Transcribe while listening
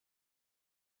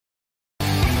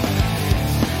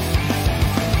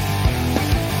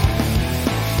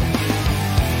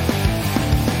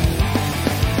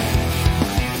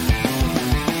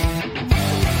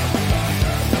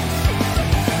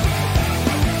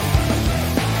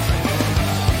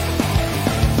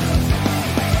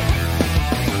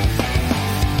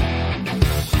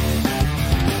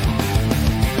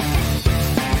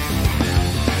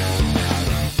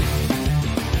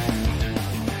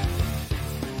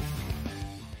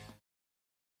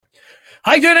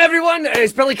How you doing, everyone?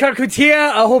 It's Billy Kirkwood here.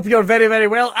 I hope you're very, very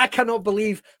well. I cannot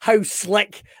believe how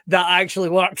slick that actually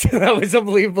worked. That was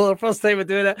unbelievable. The first time of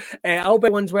doing it. I hope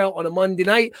everyone's well on a Monday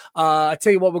night. I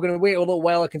tell you what, we're going to wait a little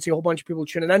while. I can see a whole bunch of people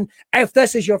tuning in. If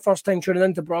this is your first time tuning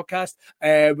in to broadcast,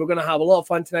 we're going to have a lot of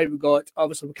fun tonight. We're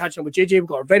catching up with JJ. We've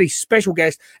got a very special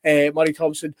guest, Murray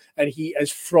Thomson, and he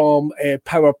is from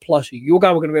Power Plus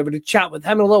Yoga. We're going to be able to chat with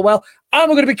him in a little while. And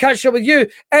we're going to be catching up with you,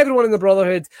 everyone in the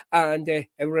Brotherhood, and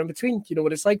everyone in between. You know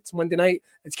what it's like. It's Monday night.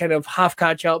 It's kind of half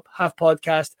catch-up, half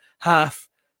podcast, half...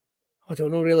 I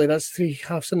don't know, really. That's three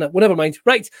halves, isn't it? Well, never mind.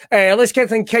 Right. Let's get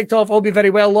things kicked off. I'll be very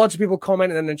well. Lots of people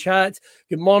commenting in the chat.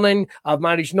 Good morning. I've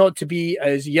managed not to be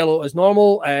as yellow as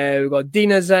normal. We've got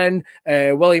Dina's in.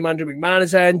 William Andrew McMahon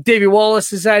is in. Davey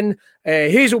Wallace is in.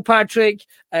 Hazel Patrick.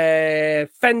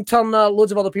 Finn Turner.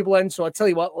 Loads of other people in. So I tell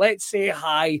you what, let's say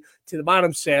hi to the man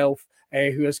himself,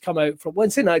 who has come out from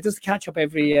Wednesday night. Does the catch up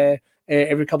every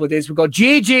couple of days. We've got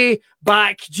JJ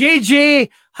back. JJ,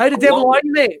 how the devil are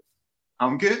you, mate?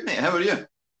 I'm good, mate. How are you?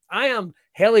 I am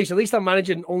hellish. At least I'm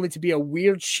managing only to be a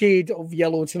weird shade of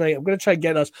yellow tonight. I'm going to try and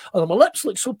get us. Oh, my lips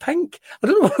look so pink. I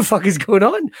don't know what the fuck is going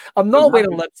on. I'm not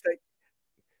wearing lipstick.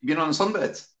 You been on the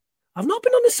sunbeds? I've not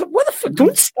been on the sun. What the fuck?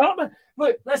 Don't start me.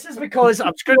 Look, this is because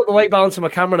I'm screwing up the white balance of my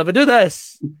camera. And if I do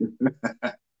this,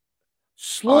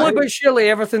 slowly but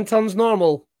surely, everything turns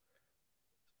normal.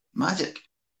 Magic.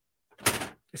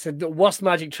 It's the worst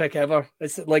magic trick ever.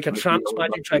 It's like a tramp's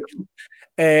magic trick.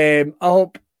 I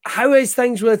hope. How is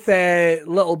things with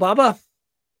little Baba?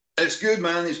 It's good,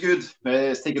 man. It's good.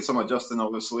 It's taken some adjusting,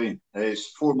 obviously. He's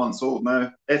 4 months old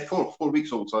now. 4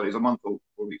 weeks old. Sorry, he's a month old.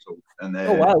 4 weeks old. And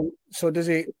oh wow! So does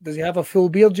he have a full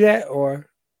beard yet, or?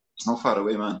 It's not far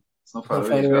away, man. It's not far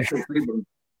away.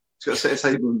 He's got a set of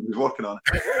sideburns. He's working on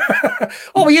it.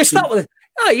 Oh, well, you start with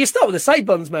the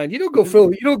sideburns, man. You don't go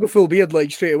full beard like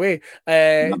straight away.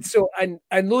 So and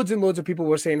loads and loads of people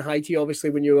were saying hi to you, obviously,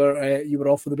 when you were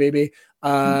off with the baby.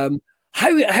 How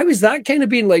is that kind of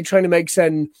been like, trying to mix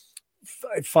in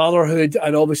fatherhood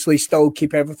and obviously still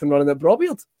keep everything running at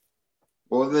Brawbeard?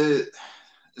 Well, the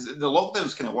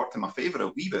lockdown's kind of worked in my favour a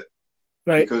wee bit,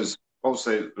 right? Because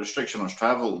obviously restriction on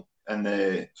travel,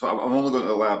 and so I'm only going to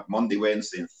the lab Monday,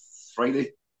 Wednesday, and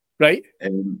Friday, right?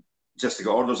 Just to get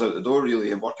orders out the door,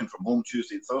 really, and working from home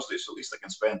Tuesday and Thursday, so at least I can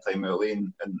spend time with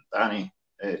Elaine and Danny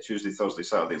Tuesday, Thursday,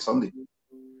 Saturday, and Sunday.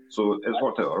 So it's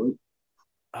worked out all right.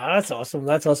 That's awesome.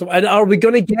 That's awesome. And are we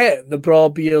going to get the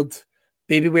Brawbeard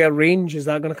baby wear range? Is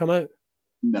that going to come out?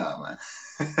 No,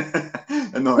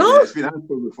 man. No, it's been asked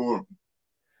for before.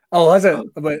 Oh, has it?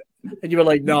 And you were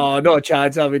like, no, not a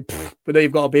chance. I mean, but now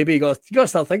you've got a baby. You got to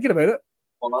start thinking about it.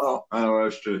 Well, I know.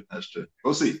 That's true.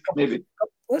 We'll see. Maybe.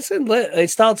 Listen, it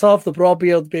starts off the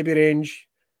Brawbeard baby range,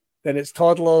 then it's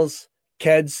toddlers,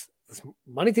 kids. There's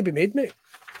money to be made, mate.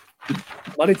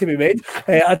 Money to be made.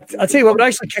 I tell you what, we're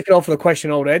actually kicking off with a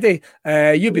question already.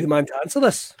 You'd be the man to answer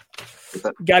this.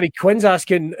 Gary Quinn's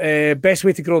asking, best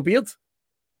way to grow a beard?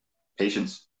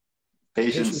 Patience.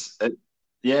 It's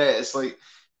like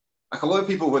a lot of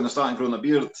people when they're starting growing a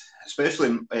beard, especially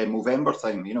in November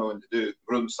time, when they do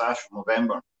grow moustache from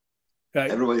November. Right.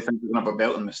 Everybody thinks they're going to have a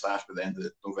belting moustache by the end of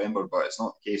November, but it's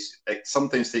not the case. It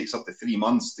sometimes takes up to 3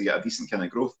 months to get a decent kind of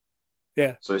growth.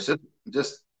 Yeah. So it's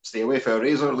just stay away from a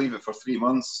razor, leave it for 3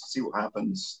 months, see what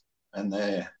happens. And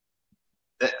the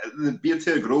beard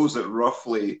hair grows at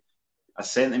roughly 1.25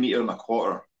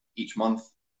 centimeters each month.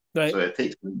 Right. So it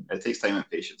takes time and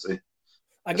patience.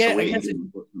 I guess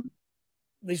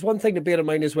there's one thing to bear in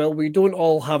mind as well. We don't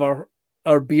all have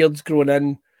our beards growing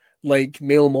in like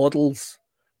male models.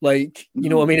 Like, you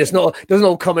know what I mean? It doesn't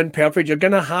all come in perfect. You're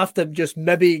going to have to just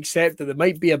maybe accept that there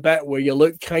might be a bit where you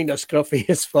look kind of scruffy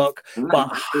as fuck,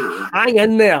 but hang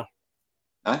in there.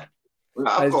 I've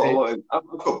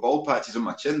got bald patches on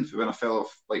my chin for when I fell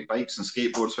off like bikes and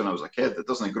skateboards when I was a kid. It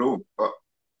doesn't grow, but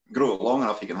grow it long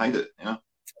enough you can hide it,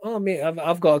 Oh, mate,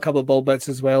 I've got a couple of bald bits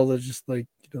as well. They're just like,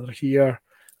 they're here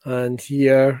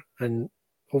and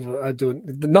over.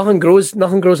 Nothing grows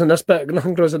in this bit.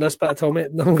 Nothing grows in this bit at all,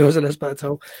 mate. Nothing grows in this bit at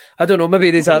all. I don't know. Maybe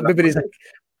there's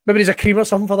a cream or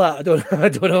something for that. I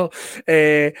don't know.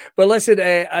 But listen,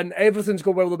 and everything's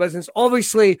going well with the business.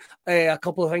 Obviously, a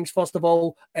couple of things. First of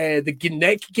all, the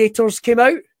neck gaiters came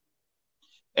out.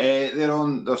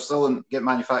 They're still getting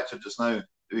manufactured just now.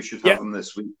 We should have them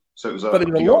this week. So it was but there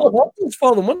were a lot of orders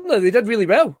for them, weren't there? They did really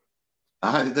well.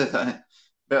 They did.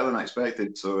 Better than I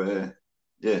expected. So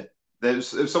yeah. It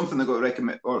was something that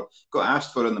got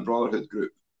asked for in the Brotherhood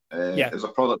group. It was a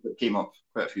product that came up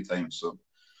quite a few times. So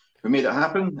we made it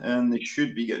happen, and they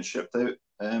should be getting shipped out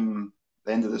the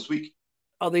end of this week.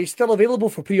 Are they still available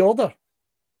for pre-order?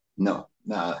 No,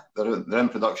 they're in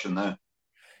production now.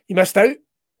 You missed out.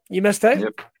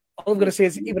 Yep. All I'm going to say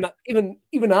is even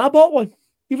I bought one.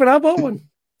 Even I bought one.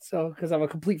 So, because I'm a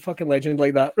complete fucking legend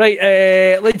like that. Right,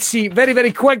 let's see. Very,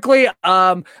 very quickly, we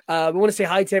want to say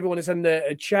hi to everyone that's in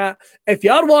the chat. If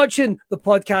you are watching the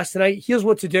podcast tonight, here's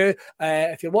what to do.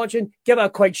 If you're watching, give it a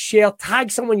quick share. Tag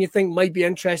someone you think might be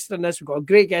interested in this. We've got a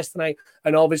great guest tonight.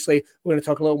 And obviously, we're going to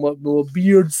talk a little more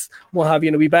beards, what have you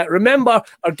in a wee bit. Remember,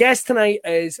 our guest tonight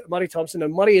is Murray Thomson.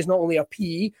 And Murray is not only a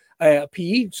PT, I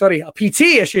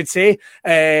should say.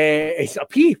 He's a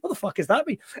P. What the fuck is that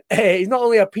mean? He's not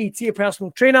only a PT, a personal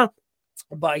trainer,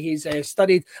 but he's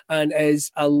studied and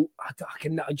is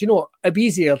it'd be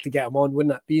easier to get him on,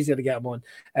 wouldn't it? Be easier to get him on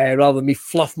rather than me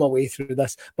fluff my way through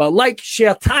this. But like,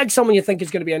 share, tag someone you think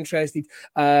is going to be interested.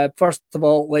 First of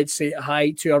all, let's say hi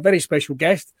to our very special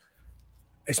guest.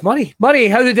 It's Murray. Murray,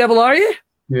 how the devil are you?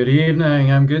 Good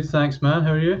evening. I'm good, thanks, man.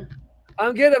 How are you?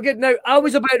 I'm good. Now, I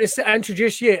was about to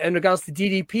introduce you in regards to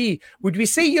DDP. Would we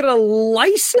say you're a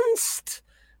licensed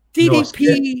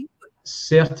DDP? No,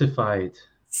 certified.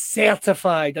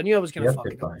 Certified. I knew I was going to fuck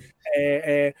it up.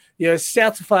 You're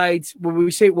certified. What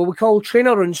we call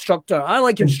trainer or instructor. I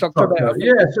like instructor better.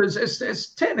 Yeah, so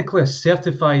it's technically a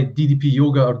certified DDP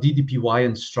yoga or DDPY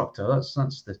instructor. That's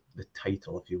the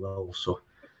title, if you will. So.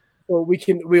 Well,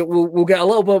 we'll get a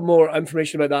little bit more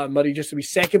information about that, Murray, just a wee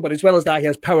second. But as well as that, he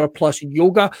has Power Plus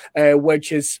Yoga,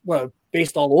 which is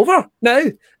based all over now.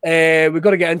 We've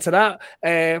got to get into that.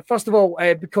 First of all,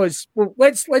 because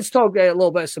let's talk a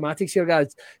little bit of somatics here,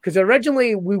 guys. Because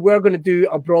originally we were going to do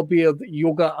a Broadbeard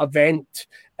yoga event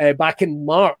back in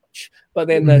March, but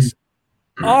then this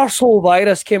arsehole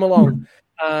virus came along.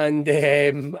 And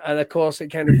of course,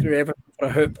 it kind of threw everything for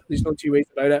a hoop. There's no two ways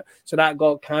about it. So that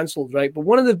got cancelled, right? But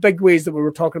one of the big ways that we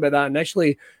were talking about that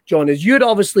initially, John, is you'd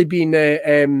obviously been,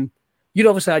 you'd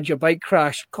obviously had your bike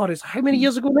crash. God, it's how many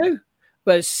years ago now?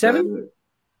 But it's 9,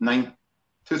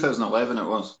 2011 it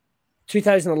was.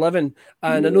 2011.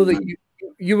 And I know that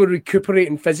you were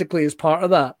recuperating physically as part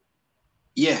of that.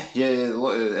 Yeah, a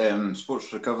lot of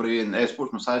sports recovery and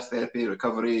sports massage therapy,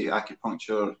 recovery,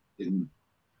 acupuncture, and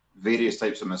various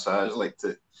types of massage, like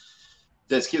to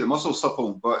just keep the muscles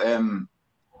supple. But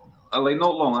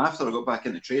not long after I got back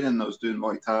into training, I was doing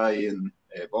Muay Thai and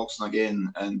boxing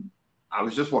again, and I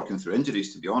was just working through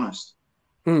injuries, to be honest.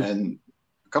 And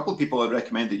a couple of people had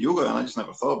recommended yoga, and I just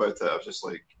never thought about it. I was just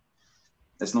like,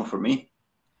 it's not for me.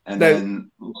 And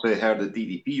then also heard of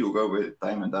DDP yoga with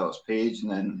Diamond Dallas Page, and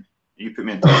then you put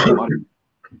me in touch with Murray.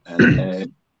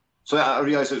 And so I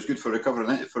realised it was good for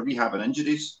recovering, for rehabbing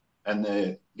injuries,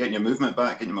 and getting your movement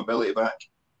back, getting your mobility back.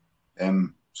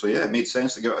 So yeah, it made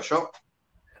sense to give it a shot.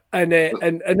 And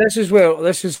this is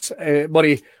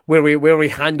Murray, where we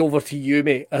hand over to you,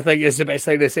 mate. I think is the best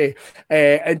thing to say.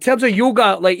 In terms of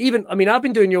yoga, I've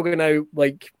been doing yoga now,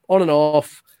 on and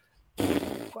off,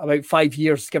 about 5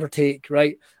 years, give or take,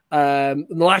 right? In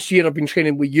the last year, I've been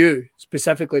training with you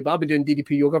specifically, but I've been doing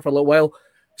DDP yoga for a little while.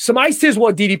 Surmise to us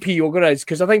what DDP yoga is,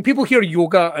 because I think people hear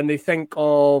yoga and they think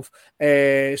of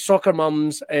soccer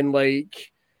mums and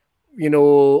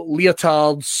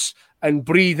leotards and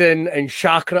breathing and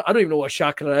chakra. I don't even know what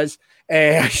chakra is.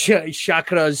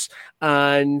 Chakras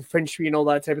and Feng Shui and all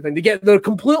that type of thing. They get their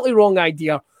completely wrong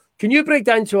idea. Can you break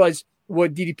down to us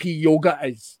what DDP yoga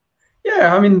is?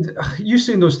 Yeah, I mean, you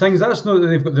saying those things, that's not that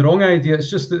they've got the wrong idea.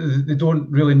 It's just that they don't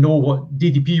really know what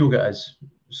DDP yoga is.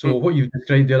 So what you've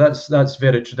described there, that's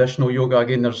very traditional yoga.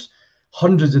 Again, there's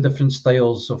hundreds of different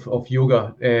styles of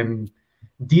yoga.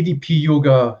 DDP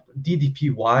yoga,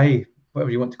 DDPY, whatever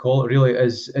you want to call it, really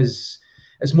is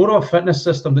more of a fitness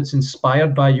system that's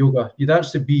inspired by yoga. You'd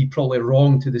actually be probably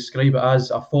wrong to describe it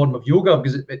as a form of yoga,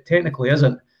 because it technically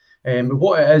isn't. But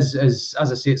what it is, as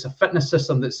I say, it's a fitness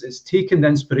system it's taken the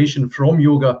inspiration from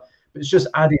yoga, but it's just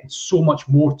added so much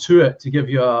more to it to give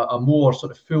you a more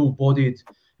sort of full-bodied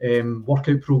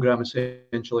workout program,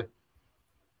 essentially.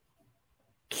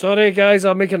 Sorry, guys,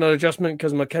 I'm making an adjustment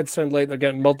because my kids sound like they're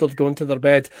getting murdered going to their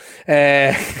bed.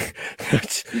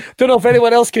 Don't know if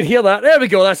anyone else could hear that. There we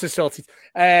go. That's sorted.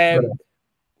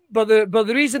 But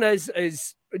the reason is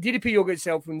DDP yoga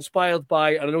itself was inspired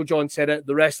by, and I know John said it,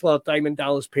 the wrestler Diamond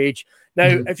Dallas Page.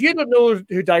 Now, if you don't know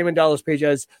who Diamond Dallas Page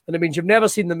is, then it means you've never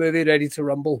seen the movie Ready to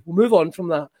Rumble. We'll move on from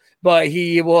that. But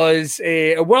he was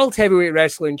a world heavyweight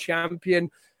wrestling champion.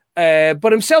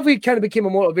 But himself, he kind of became a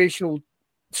motivational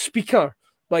speaker.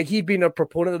 He'd been a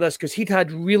proponent of this because he'd had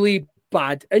really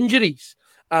bad injuries.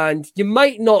 And you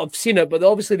might not have seen it, but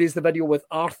obviously there's the video with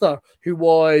Arthur, who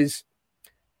was,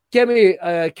 correct me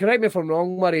if I'm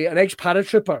wrong, Murray, an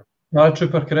ex-paratrooper.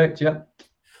 Paratrooper, correct, yeah.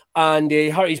 And he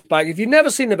hurt his back. If you've never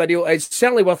seen the video, it's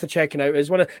certainly worth checking out. Is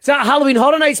that a Halloween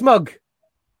Horror Nights mug?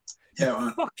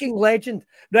 Fucking legend.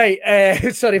 Right.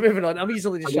 Sorry, moving on. I'm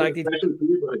easily distracted.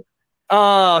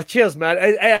 Oh, cheers,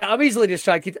 man. I'm easily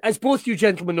distracted, as both you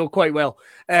gentlemen know quite well.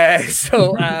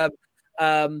 So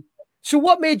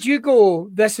what made you go,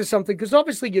 this is something, because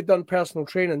obviously you've done personal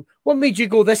training. What made you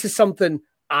go, this is something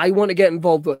I want to get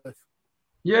involved with?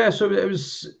 Yeah, so it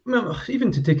was,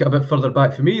 even to take it a bit further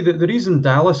back for me, the reason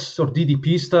Dallas or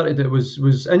DDP started it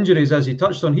was injuries, as he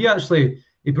touched on.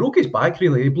 He broke his back,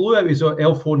 really. He blew out his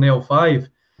L4 and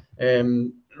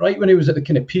L5 right when he was at the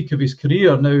kind of peak of his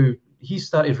career. Now, he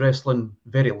started wrestling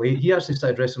very late. He actually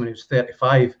started wrestling when he was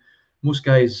 35. Most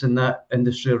guys in that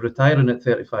industry are retiring at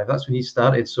 35. That's when he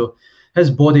started. So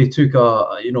his body took a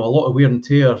lot of wear and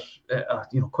tear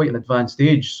at quite an advanced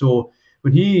age. So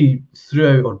when he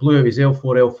threw out or blew out his L4,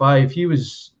 L5, he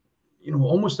was,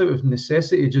 almost out of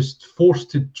necessity, just forced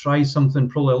to try something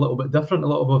probably a little bit different, a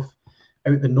little bit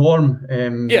out the norm.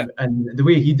 And the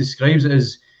way he describes it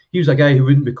is, he was a guy who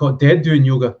wouldn't be caught dead doing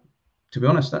yoga. To be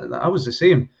honest, I was the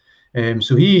same.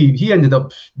 So he ended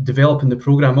up developing the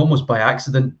program almost by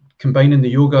accident, combining the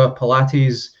yoga,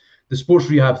 Pilates, the sports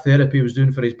rehab therapy he was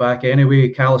doing for his back anyway,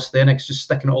 calisthenics, just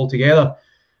sticking it all together.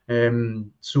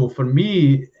 So for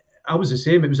me, I was the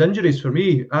same. It was injuries for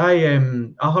me. I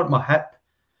hurt my hip.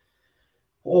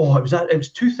 Oh, it was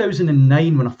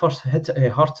 2009 when I first hurt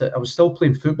it. I was still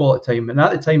playing football at the time, and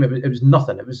at the time it was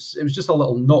nothing. It was just a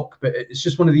little knock, but it's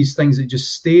just one of these things that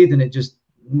just stayed and it just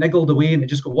niggled away, and it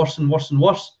just got worse and worse and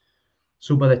worse.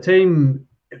 So by the time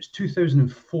it was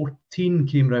 2014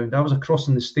 came round, I was across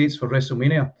in the States for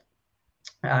WrestleMania,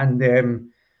 and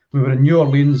we were in New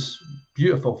Orleans,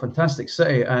 beautiful, fantastic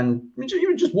city, and you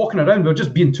were just walking around. We were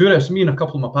just being tourists, me and a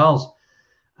couple of my pals,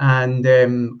 and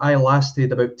I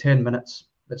lasted about 10 minutes.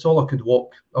 That's all I could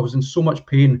walk. I was in so much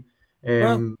pain.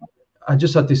 I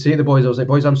just had to say to the boys, I was like,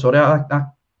 boys, I'm sorry, I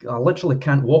literally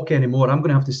can't walk anymore. I'm going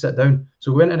to have to sit down.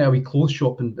 So we went into a wee clothes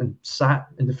shop and sat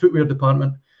in the footwear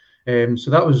department.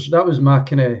 So that was my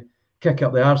kind of kick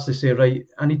up the arse to say, right,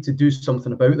 I need to do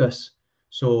something about this.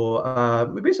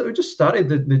 So we basically just started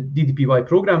the DDPY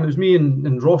program. It was me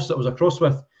and Ross that I was across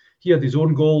with. He had his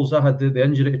own goals. I had the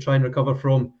injury to try and recover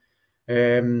from.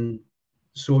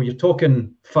 So you're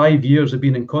talking 5 years of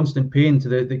being in constant pain to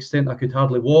the extent I could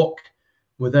hardly walk.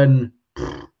 Within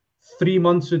 3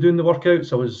 months of doing the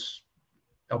workouts,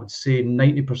 I would say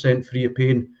 90% free of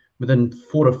pain. Within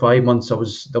 4 or 5 months, I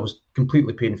was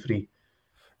completely pain free.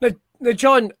 Now,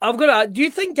 John, do you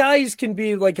think guys can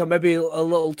be like maybe a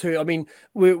little too? I mean,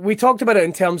 we talked about it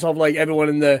in terms of like everyone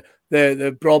in the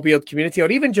Braw beard community, or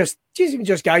even just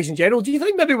guys in general. Do you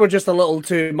think maybe we're just a little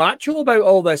too macho about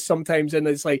all this sometimes? And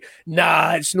it's like,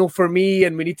 nah, it's no for me,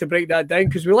 and we need to break that down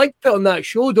because we like it on that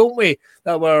show, don't we?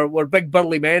 That we're big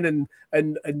burly men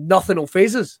and nothing will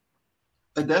phase us.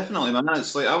 Definitely, man.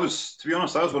 It's like to be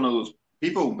honest, I was one of those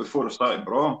people before I started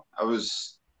Braw. I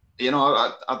was,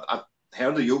 I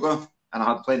heard of yoga and I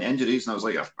had plenty of injuries, and I was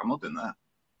like, I'm not doing that.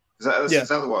 That's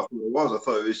exactly what I thought it was. I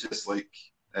thought it was just like,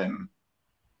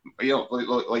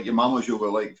 like your mama's yoga,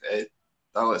 like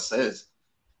Dallas says.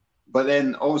 But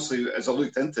then, obviously, as I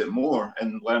looked into it more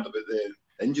and learned about the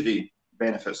injury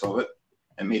benefits of it,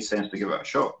 it made sense to give it a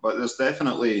shot. But there's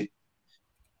definitely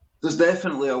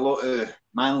a lot of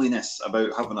manliness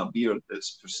about having a beard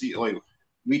that's perceived. Like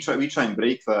we try and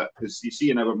break that, because you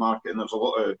see in our market, and there's a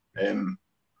lot of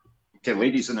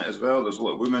ladies in it as well. There's a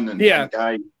lot of women and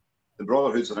guys. The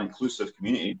Brotherhood's an inclusive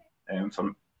community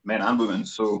for men and women.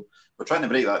 So we're trying to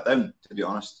break that down, to be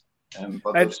honest.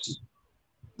 But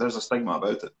there's a stigma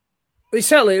about it. There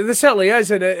certainly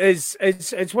is, and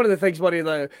it's one of the things, buddy,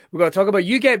 that we've got to talk about.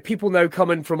 You get people now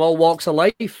coming from all walks of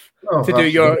life to do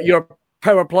your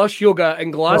Power Plus yoga in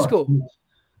Glasgow.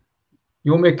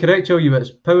 You want me to correct you?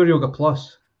 It's Power Yoga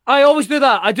Plus. I always do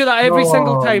that. I do that every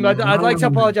single time. I'd like to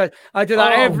apologise. I do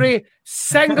that every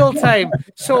single time.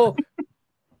 So,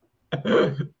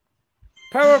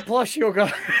 Power Plus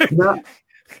yoga.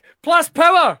 Plus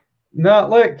power. No,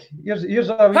 look. Here's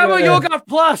a Power Yoga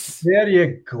Plus. There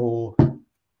you go.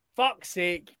 Fuck's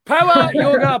sake. Power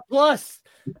Yoga Plus.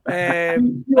 I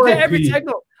do every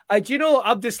single. Do you know,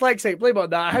 I'm dyslexic. Blame on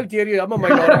that. How dare you? I'm on my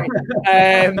minority.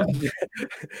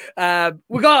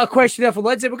 We got a question there from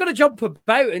Lindsay. We're going to jump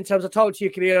about in terms of talk to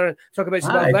your career and talk about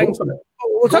some other things.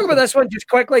 We'll talk about this one just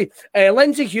quickly.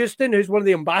 Lindsay Houston, who's one of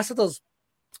the ambassadors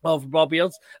of Braw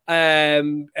Beards,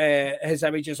 his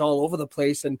image is all over the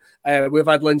place, and we've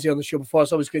had Lindsay on the show before,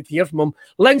 so it was good to hear from him.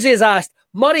 Lindsay has asked,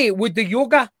 Murray, would the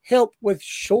yoga help with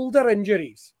shoulder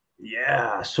injuries?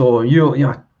 Yeah, so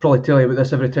I probably tell you about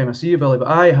this every time I see you, Billy, but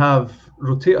I have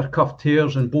rotator cuff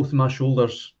tears in both of my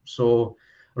shoulders. So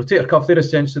rotator cuff, they're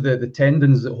essentially the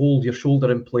tendons that hold your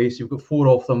shoulder in place. You've got 4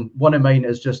 of them. One of mine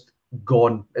is just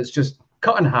gone. It's just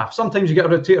cut in half. Sometimes you get a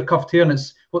rotator cuff tear and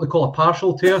it's what they call a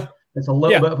partial tear. It's a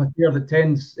little bit of a tear that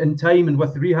tends in time, and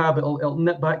with rehab, it'll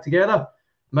knit back together.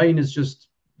 Mine is just,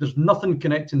 there's nothing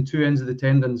connecting 2 ends of the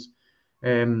tendons.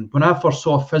 When I first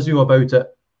saw a physio about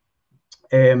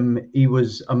it, he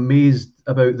was amazed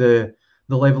about the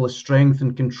level of strength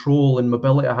and control and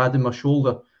mobility I had in my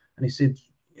shoulder. And he said,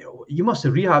 you must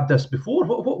have rehabbed this before.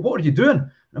 What are you doing?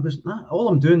 And I was, nah, all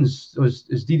I'm doing is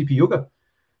DDP yoga.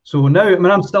 So now, I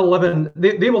mean, I'm still living.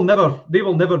 They will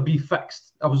never be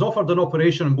fixed. I was offered an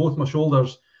operation on both my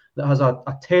shoulders that has a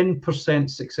 10%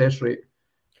 success rate,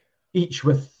 each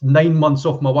with 9 months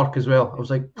off my work as well. I was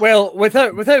like, well,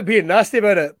 without being nasty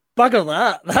about it, bugger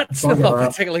that. That's not a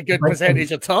particularly good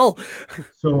percentage at all.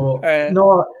 So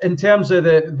no, in terms of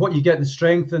what you get, the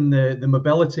strength and the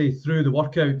mobility through the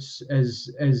workouts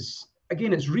is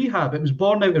again, it's rehab. It was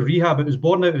born out of rehab. It was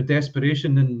born out of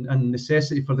desperation and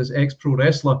necessity for this ex-pro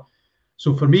wrestler.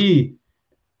 So for me,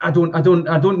 I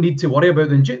don't need to worry about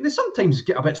them. They sometimes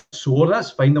get a bit sore.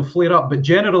 That's fine. They'll flare up. But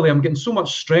generally, I'm getting so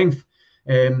much strength.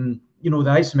 The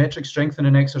isometric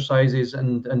strengthening exercises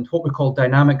and what we call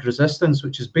dynamic resistance,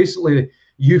 which is basically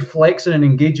you flexing and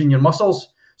engaging your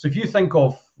muscles. So if you think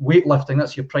of weightlifting,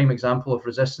 that's your prime example of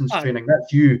resistance training.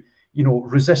 That's you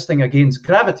resisting against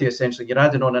gravity, essentially. You're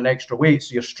adding on an extra weight,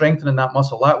 so you're strengthening that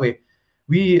muscle that way.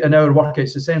 We, in our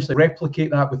workouts, essentially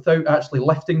replicate that without actually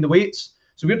lifting the weights.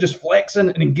 So we're just flexing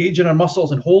and engaging our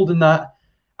muscles and holding that,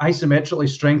 isometrically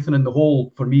strengthening the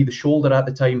whole, for me, the shoulder at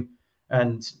the time.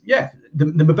 And yeah, the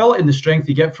mobility and the strength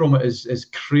you get from it is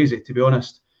crazy, to be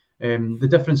honest. The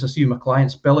difference I see with my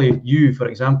clients, Billy, you, for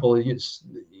example, it's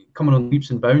coming on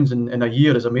leaps and bounds in a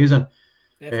year is amazing.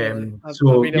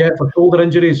 For shoulder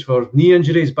injuries, for knee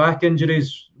injuries, back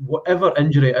injuries, whatever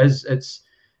injury it is,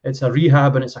 it's a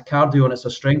rehab and it's a cardio and it's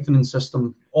a strengthening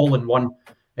system all in one.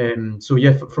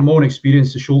 From my own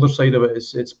experience, the shoulder side of it,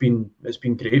 it's been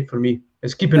great for me.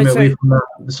 It's keeping me away from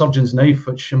the surgeon's knife,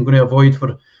 which I'm going to avoid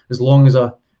for as long as I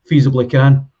feasibly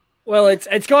can. Well,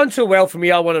 it's gone so well for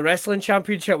me. I won a wrestling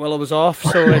championship while I was off,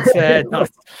 so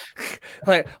it's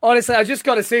like, honestly, I just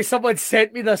got to say, someone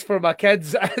sent me this for my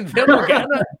kids, and they're not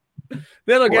getting it.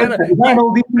 They're not getting it. Is that an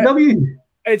old ECW?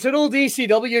 It's an old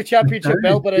ECW championship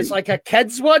belt, but it's like a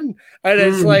kids one, and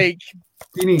it's like,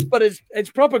 but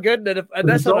it's proper good. And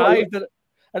this arrived,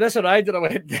 and I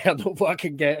went, I don't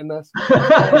fucking get in this.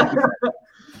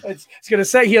 It's going to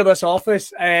sit here in this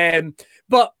office.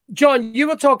 But John, you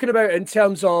were talking about in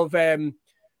terms of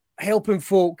helping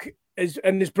folk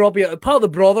and it's probably a part of the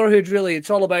brotherhood. Really, it's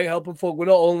all about helping folk with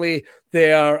not only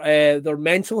their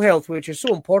mental health, which is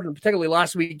so important, particularly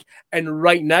last week and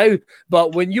right now.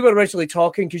 But when you were originally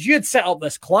talking, because you had set up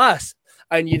this class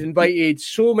and you'd invited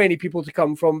so many people to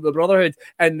come from the brotherhood,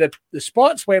 and the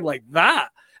spots went like that.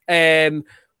 Do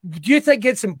you think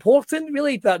it's important,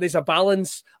 really, that there's a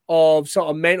balance of sort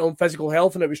of mental and physical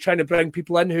health, and it was trying to bring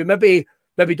people in who maybe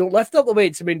don't lift up the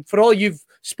weights? I mean, for all you've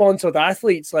sponsored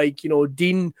athletes like,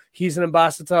 Dean, he's an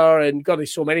ambassador, and God,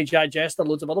 there's so many, Jack Jester,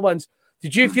 loads of other ones.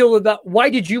 Did you feel that why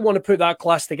did you want to put that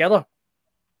class together?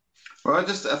 Well, I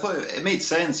thought it made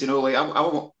sense,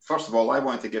 first of all, I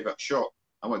wanted to give it a shot.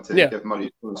 I wanted to give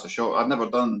Murray a shot. I'd never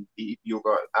done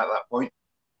yoga at that point.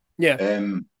 Yeah.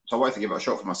 So I wanted to give it a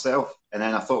shot for myself. And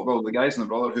then I thought, well, the guys in the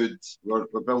Brotherhood, we're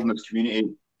building this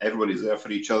community. Everybody's there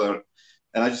for each other.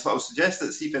 And I just thought I would suggest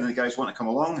it, see if any of the guys want to come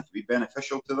along, if it'd be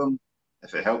beneficial to them,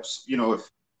 if it helps, if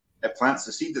it plants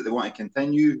the seed that they want to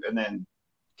continue and then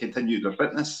continue their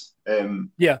fitness.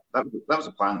 That was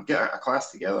a plan, get a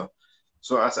class together.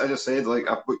 So I just said,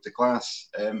 I've booked a class.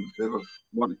 Whoever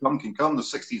want to come can come.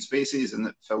 There's 16 spaces and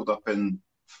it filled up in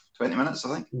 20 minutes,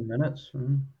 I think. 20 minutes.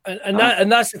 Mm-hmm.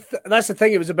 And that's the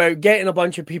thing. It was about getting a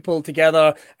bunch of people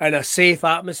together in a safe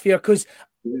atmosphere. Because,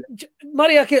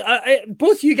 Murray,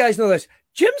 both you guys know this.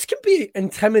 Gyms can be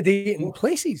intimidating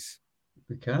places.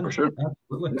 They can. For sure.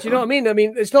 Absolutely. Do you know what I mean? I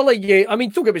mean, it's not like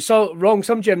don't get me so wrong.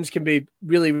 Some gyms can be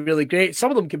really, really great.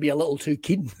 Some of them can be a little too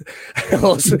keen. I'll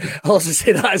also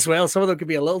say that as well. Some of them can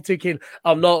be a little too keen.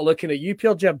 I'm not looking at you,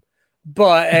 Pure Gym.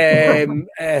 But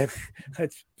it's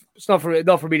not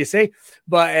for me to say,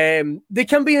 but they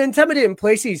can be intimidating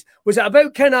places. Was it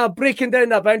about kind of breaking down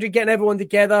that boundary, getting everyone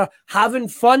together, having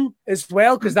fun as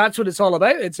well? Because that's what it's all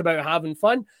about. It's about having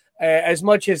fun. As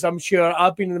much as I'm sure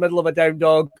I've been in the middle of a down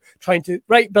dog trying to,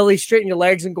 right, Billy, straighten your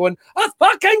legs and going, I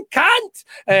fucking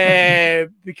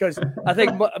can't. Because I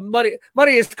think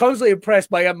Murray is constantly impressed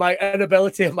by my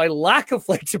inability and my lack of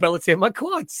flexibility in my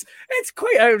quads. It's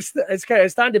quite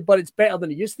outstanding, but it's better than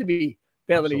it used to be.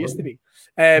 better than it used to be.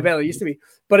 Better than it used to be.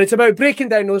 But it's about breaking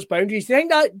down those boundaries. Do you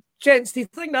think that, gents, do you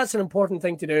think that's an important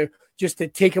thing to do, just to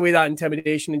take away that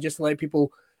intimidation and just to let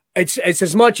people, it's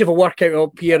as much of a workout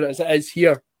up here as it is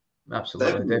here?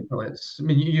 Absolutely, definitely. I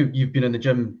mean, you've been in the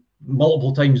gym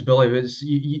multiple times, Billy.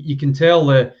 You can tell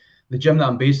the gym that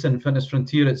I'm based in, Fitness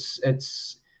Frontier,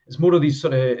 it's more of these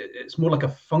sort of, it's more like a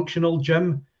functional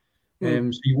gym.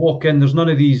 So you walk in, there's none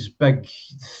of these big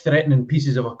threatening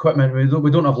pieces of equipment.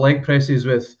 We don't have leg presses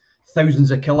with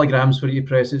thousands of kilograms for you to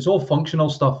press. It's all functional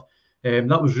stuff.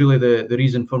 That was really the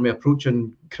reason for me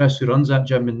approaching Chris, who runs that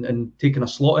gym, and taking a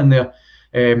slot in there.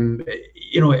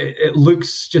 It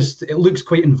looks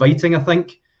quite inviting, I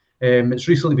think. It's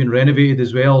recently been renovated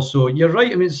as well. So you're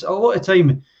right. I mean, it's a lot of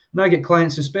time when I get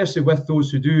clients, especially with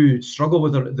those who do struggle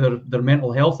with their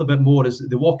mental health a bit more, is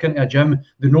they walk into a gym,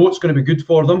 they know it's going to be good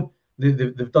for them.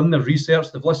 They've done their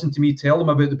research. They've listened to me tell them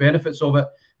about the benefits of it.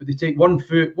 But they take one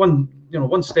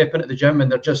step into the gym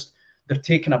and they're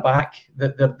taken aback.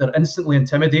 They're instantly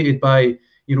intimidated by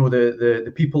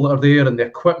the people that are there and the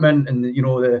equipment and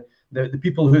the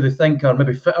people who they think are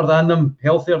maybe fitter than them,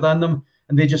 healthier than them,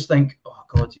 and they just think, oh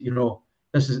God,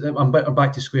 I'm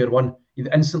back to square one. You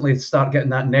instantly start getting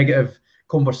that negative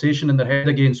conversation in their head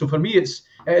again. So for me,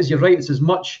 you're right. It's as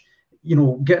much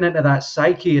getting into that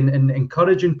psyche and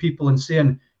encouraging people and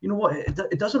saying, you know what,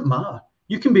 it doesn't matter.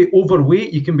 You can be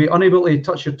overweight, you can be unable to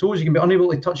touch your toes, you can be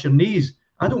unable to touch your knees.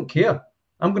 I don't care.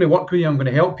 I'm going to work with you. I'm going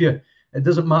to help you. It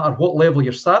doesn't matter what level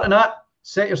you're starting at.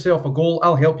 Set yourself a goal.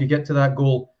 I'll help you get to that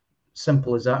goal.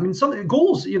 Simple as that. I mean, some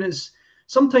goals,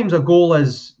 sometimes a goal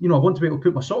is, I want to be able to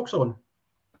put my socks on.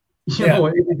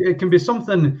 It can be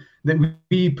something that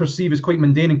we perceive as quite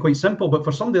mundane and quite simple, but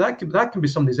for somebody that can be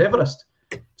somebody's Everest.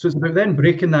 So it's about then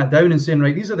breaking that down and saying,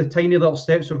 right, these are the tiny little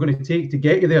steps we're going to take to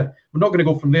get you there. We're not going to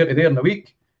go from there to there in a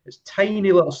week. It's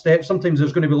tiny little steps. Sometimes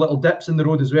there's going to be little dips in the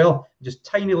road as well, just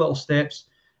tiny little steps.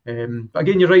 But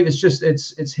again, you're right.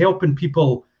 It's helping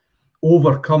people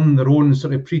overcome their own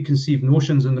sort of preconceived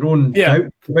notions and their own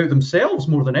doubt about themselves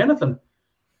more than anything.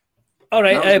 All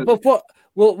right, but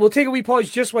we'll take a wee pause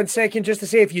just 1 second just to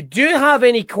say, if you do have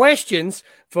any questions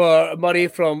for Murray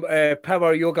from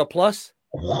Power Yoga Plus,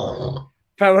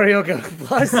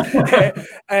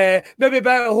 maybe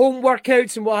about home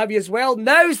workouts and what have you as well,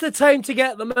 now's the time to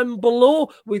get them in below.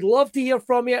 We'd love to hear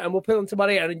from you, and we'll put them to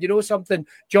Murray. And you know something,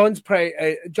 John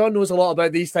knows a lot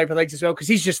about these type of things as well, because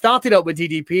he's just started up with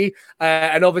DDP.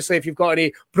 And obviously, if you've got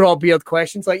any Braw beard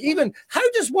questions, like even how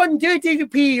does one do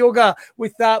DDP yoga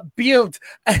with that beard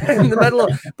in the middle?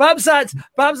 Perhaps that's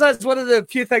one of the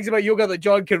few things about yoga that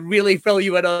John can really fill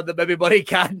you in on that maybe Murray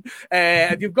can.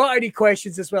 If you've got any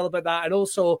questions as well about that, and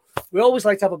also we always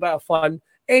like to have a bit of fun.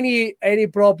 Any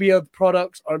Braw beard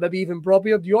products, or maybe even Braw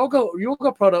beard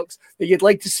yoga products that you'd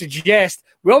like to suggest,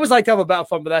 we always like to have a bit of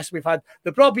fun with this. We've had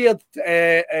the Braw beard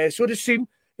soda stream.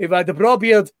 We've had the Braw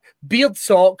beard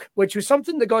sock, which was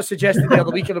something that got suggested the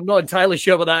other week, and I'm not entirely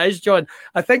sure what that is, John.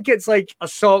 I think it's like a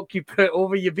sock you put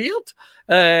over your beard.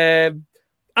 I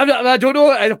don't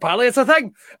know. Apparently, it's a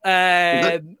thing.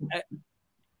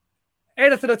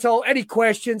 Anything at all, any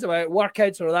questions about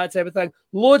workouts or that type of thing?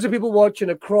 Loads of people watching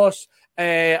across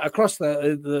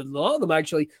the lot of them,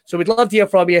 actually. So we'd love to hear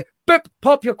from you. Boop,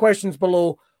 pop your questions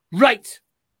below. Right,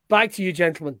 back to you,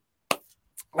 gentlemen.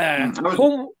 I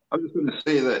was just going to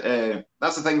say that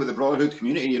that's the thing with the Brotherhood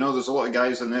community. There's a lot of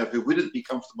guys in there who wouldn't be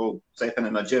comfortable stepping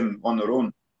in a gym on their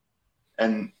own.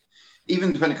 And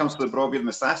even when it comes to the Braw Beard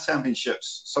Moustache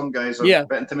Championships, some guys are a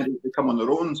bit intimidated to come on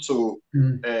their own. So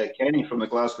Kenny from the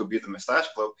Glasgow Beard and Moustache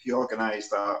Club, he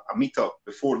organised a meet-up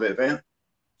before the event.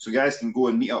 So guys can go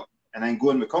and meet up and then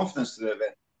go in with confidence to the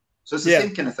event. So it's the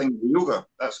same kind of thing with yoga.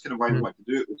 That's kind of why we want to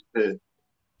do it, was to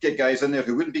get guys in there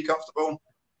who wouldn't be comfortable,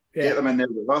 get them in there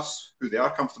with us, who they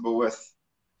are comfortable with,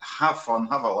 have fun,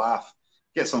 have a laugh,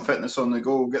 get some fitness on the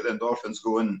go, get the endorphins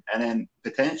going, and then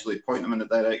potentially point them in the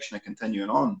direction of continuing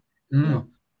on.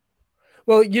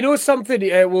 Well, something.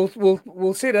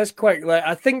 We'll say this quick. Like,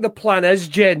 I think the plan is,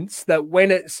 gents, that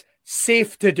when it's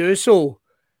safe to do so,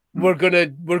 we're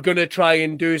gonna try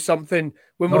and do something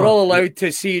when we're all allowed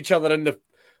to see each other in the.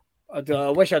 I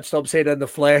wish I'd stop saying in the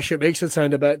flesh. It makes it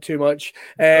sound a bit too much.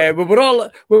 When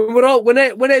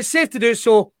it's safe to do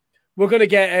so, we're gonna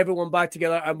get everyone back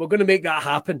together, and we're gonna make that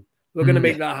happen. We're going to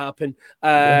make that happen.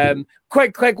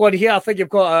 Quick one here. I think you've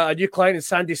got a new client in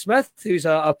Sandy Smith, who's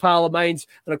a pal of mine.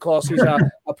 And, of course, he's a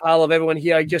pal of everyone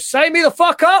here. Just sign me the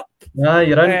fuck up.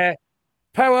 You're in.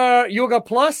 Power Yoga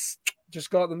Plus. Just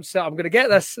got them set. I'm going to get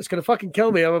this. It's going to fucking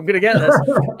kill me. I'm going to get this.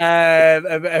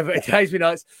 It drives me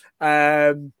nuts.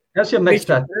 That's your next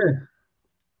tattoo.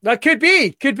 That could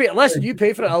be. Listen, you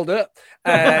pay for it. I'll do it.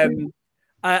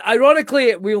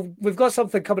 Ironically, we've got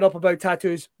something coming up about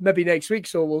tattoos maybe next week,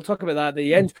 so we'll talk about that at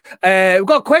the end. We've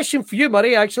got a question for you,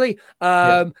 Murray, actually.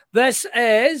 This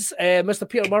is Mr.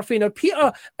 Peter Murphy. Now,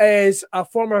 Peter is a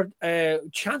former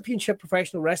championship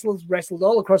professional wrestler, wrestled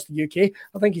all across the UK.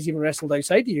 I think he's even wrestled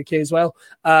outside the UK as well.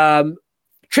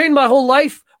 Trained my whole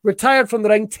life, retired from the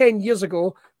ring 10 years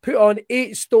ago, put on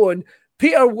 8 stone.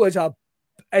 Peter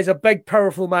is a big,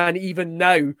 powerful man even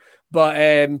now, but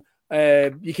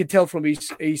you can tell from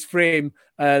his frame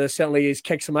that certainly he's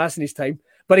kicked some ass in his time.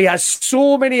 But he has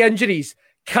so many injuries.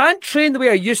 Can't train the way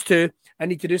I used to. I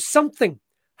need to do something.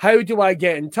 How do I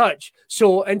get in touch?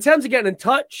 So in terms of getting in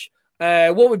touch,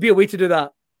 what would be a way to do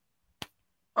that?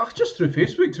 Just through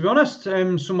Facebook, to be honest. So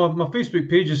my Facebook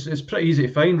page is pretty easy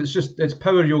to find. It's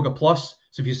Power Yoga Plus.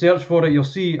 So if you search for it, you'll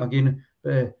see, again,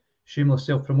 shameless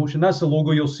self-promotion. That's the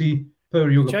logo you'll see,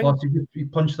 Power Yoga Plus. You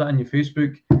punch that in your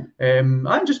Facebook.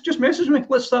 And just message me.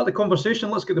 Let's start the conversation.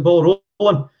 Let's get the ball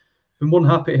rolling. I'm more than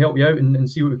happy to help you out and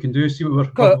see what we can do, see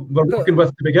what we're working with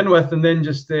to begin with, and then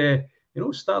just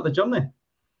start the journey.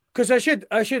 Because I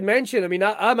should mention, I mean,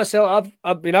 I myself,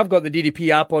 I've got the DDP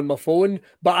app on my phone,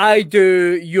 but I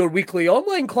do your weekly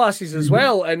online classes as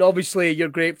well, and obviously you're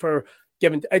great for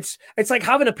giving. It's like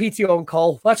having a PT on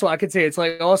call. That's what I could say. It's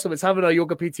like awesome. It's having a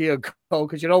yoga PT on call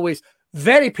because you're always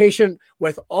very patient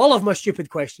with all of my stupid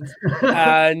questions.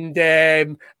 and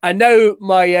now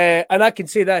and I can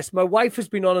say this, my wife has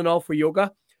been on and off with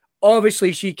yoga.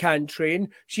 Obviously, she can train.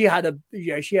 She had a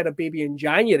baby in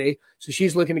January, so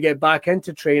she's looking to get back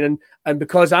into training. And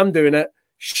because I'm doing it,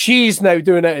 she's now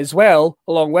doing it as well,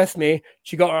 along with me.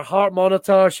 She got her heart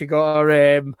monitor, she got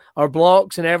her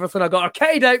blocks and everything. I got her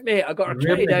kitted out, mate. I got her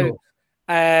kitted out.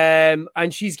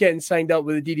 And she's getting signed up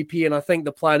with the DDP, and I think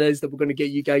the plan is that we're going to get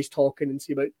you guys talking and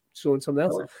see about showing something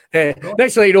else.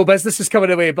 Next thing you know, business is coming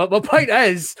away. But my point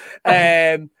is,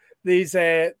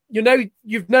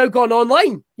 you've now gone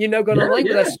online. You've now gone online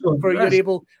with this for you're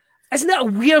able. Isn't that a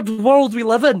weird world we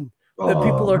live in that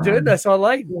people are doing this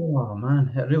online? Oh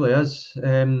man, it really is.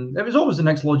 It was always the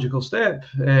next logical step.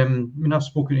 I mean, I've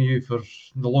spoken to you for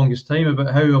the longest time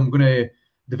about how I'm going to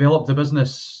develop the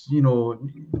business,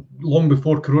 long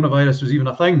before coronavirus was even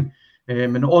a thing.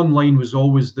 And online was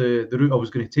always the route I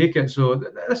was going to take it. So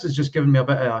this has just given me a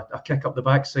bit of a kick up the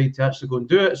backside to actually go and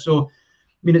do it. So, I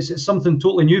mean, it's something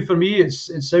totally new for me. It's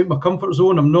out of my comfort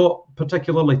zone. I'm not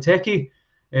particularly techie.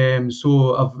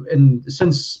 So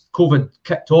since COVID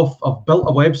kicked off, I've built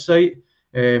a website.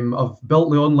 I've built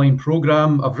the online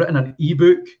program. I've written an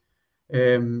ebook.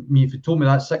 If you told me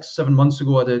that 6-7 months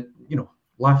ago, I'd have,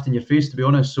 laughed in your face, to be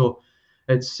honest. So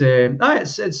it's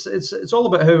all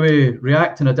about how we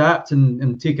react and adapt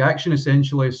and take action,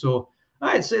 essentially. So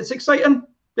it's exciting.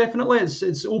 Definitely,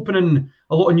 it's opening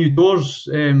a lot of new doors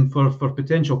for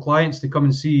potential clients to come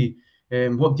and see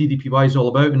what DDPY is all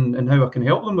about and how I can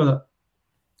help them with it.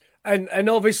 And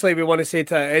obviously, we want to say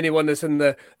to anyone that's in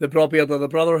the Brawbeard or the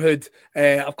Brotherhood,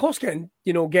 of course, get in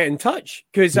touch,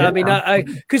 because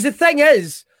because the thing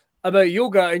is about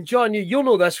yoga, and John, you'll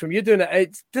know this from you doing it.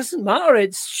 It doesn't matter.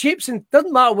 It's shapes and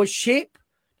doesn't matter what shape.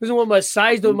 Doesn't matter what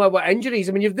size. Doesn't matter what injuries.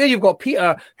 I mean, you've got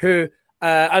Peter who.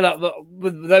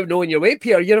 Without knowing your weight,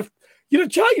 Peter, you're a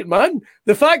giant, man.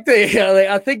 The fact that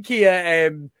I think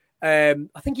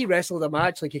he wrestled a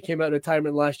match, like he came out of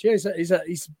retirement last year. He's a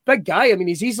big guy. I mean,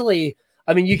 he's easily.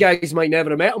 I mean, you guys might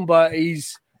never have met him, but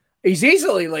he's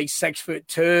easily like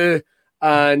 6'2",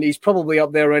 and he's probably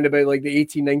up there around about like the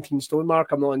 18-19 stone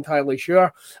mark. I'm not entirely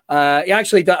sure. He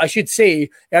actually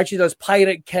does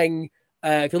Pirate King.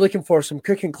 If you're looking for some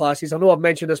cooking classes, I know I've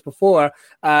mentioned this before,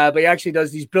 but he actually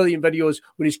does these brilliant videos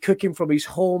where he's cooking from his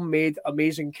homemade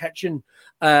amazing kitchen.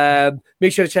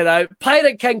 Make sure to check that out.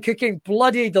 Pirate King cooking,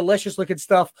 bloody delicious looking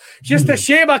stuff. Just a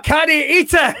shame I can't eat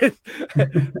it.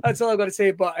 That's all I've got to say,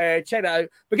 but check that out.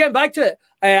 But getting back to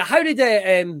it, how did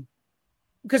it,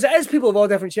 because it is people of all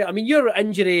different shit. I mean, your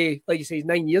injury, like you say, is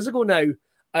 9 years ago now.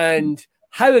 And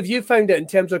how have you found it in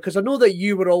terms of, because I know that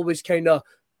you were always kind of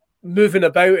moving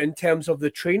about in terms of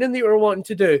the training that you were wanting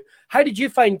to do. How did you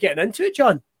find getting into it,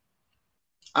 John?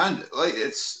 And like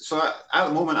at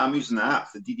the moment I'm using the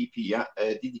app, the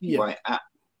DDPY app,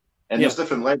 and there's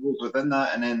different levels within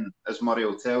that. And then, as Murray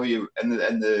will tell you, in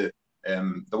the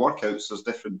workouts, there's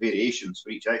different variations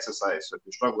for each exercise. So if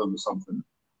you're struggling with something,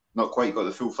 not quite got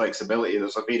the full flexibility,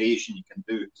 there's a variation you can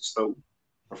do to still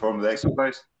perform the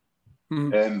exercise.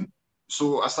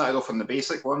 So I started off on the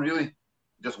basic one, really.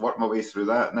 Just worked my way through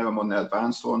that. Now I'm on the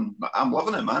advanced one. I'm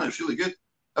loving it, man. It's really good.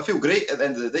 I feel great at the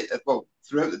end of the day. Well,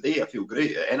 throughout the day, I feel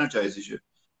great. It energizes you.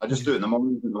 I just do it in the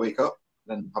morning when I wake up,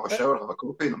 then have a shower, have a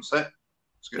coffee, and I'm set.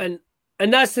 It's good.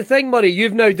 And that's the thing, Murray.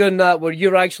 You've now done that where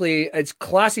you're actually, it's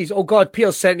classes. Oh God,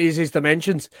 Pierce sent me his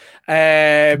dimensions.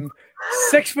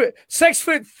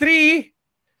 6'3",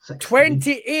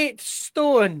 28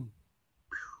 stone.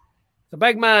 It's a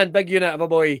big man, big unit of a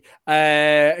boy.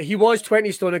 He was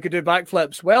 20 stone and could do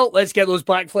backflips. Well, let's get those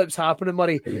backflips happening,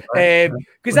 Murray.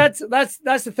 Because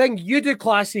that's the thing. You do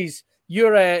classes.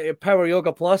 You're a Power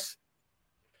Yoga Plus.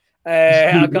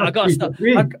 I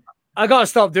gotta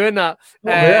stop doing that.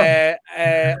 I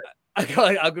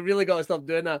really got to stop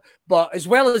doing that. But as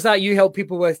well as that, you help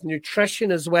people with nutrition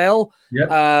as well.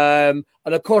 Yeah.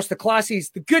 And of course, the classes.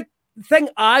 The good thing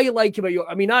I like about you,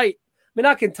 I mean, I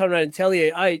can turn around and tell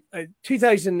you,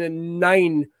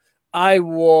 2009, I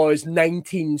was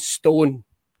 19 stone,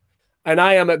 and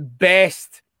I am at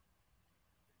best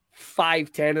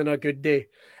 5'10" on a good day.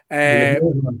 I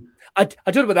don't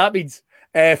know what that means.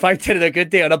 5'10" on a good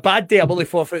day. On a bad day, I'm only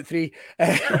 4'3".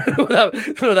 I don't know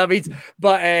what that means.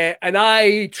 But and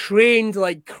I trained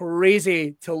like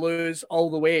crazy to lose all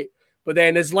the weight. But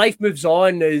then as life moves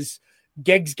on, as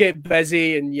gigs get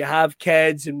busy and you have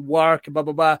kids and work and blah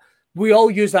blah blah, we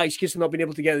all use that excuse of not being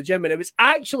able to get to the gym. And it was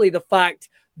actually the fact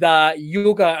that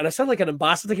yoga, and I sound like an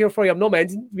ambassador here for you, I'm not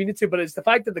meaning to, but it's the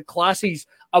fact that the classes,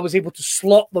 I was able to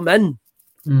slot them in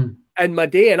my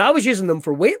day, and I was using them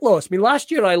for weight loss. I mean,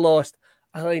 last year I lost,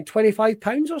 I think, 25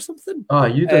 pounds or something.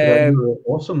 You did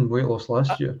awesome weight loss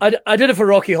last year. I did it for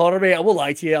Rocky Horror, mate. I won't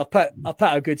lie to you. I put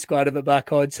a good squad of it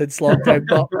back on since lockdown,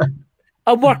 but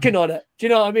I'm working on it. Do you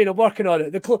know what I mean? I'm working on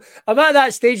it. I'm at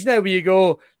that stage now where you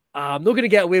go, I'm not going to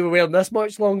get away with wearing this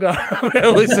much longer. I'm going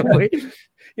to lose some weight. You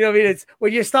know what I mean? It's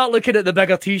when you start looking at the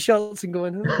bigger T-shirts and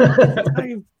going,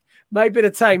 might be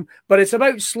the time. But it's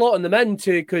about slotting them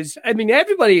into, because, I mean,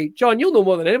 everybody, John, you'll know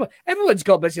more than anyone, everyone's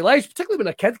got busy lives, particularly when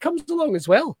a kid comes along as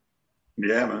well.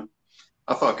 Yeah, man.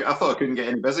 I thought I couldn't get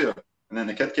any busier, and then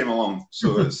the kid came along.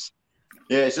 So it's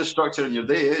just structuring your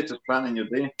day, just planning your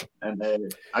day. And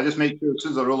I just make sure as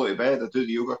soon as I roll out of bed, I do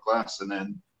the yoga class and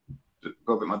then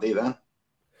go about my day then.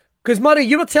 Because, Murray,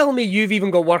 you were telling me you've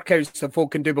even got workouts that folk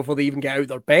can do before they even get out of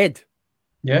their bed.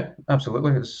 Yeah,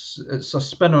 absolutely. It's a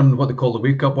spin on what they call the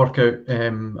wake-up workout.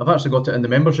 I've actually got it in the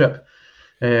membership.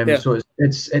 So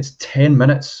it's 10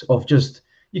 minutes of just,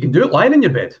 you can do it lying in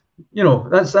your bed. You know,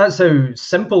 that's how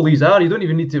simple these are. You don't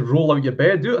even need to roll out your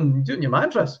bed. Do it in your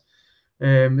mattress.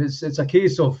 It's a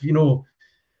case of, you know,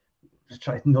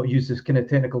 try to not use this kind of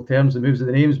technical terms, the moves of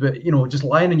the names, but, you know, just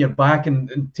lying on your back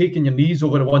and taking your knees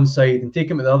over to one side and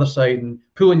taking them to the other side and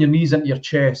pulling your knees into your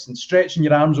chest and stretching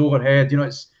your arms overhead. You know,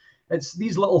 it's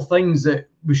these little things that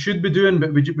we should be doing,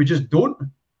 but we just don't.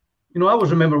 You know, I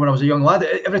always remember when I was a young lad,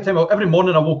 every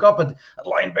morning I woke up, I'd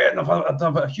lie in bed and I'd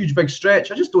have a huge big stretch.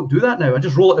 I just don't do that now. I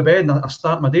just roll out of bed and I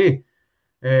start my day.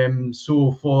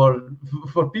 So for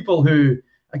people who,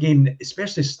 again,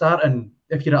 especially starting,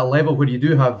 if you're at a level where you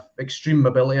do have extreme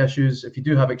mobility issues, if you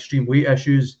do have extreme weight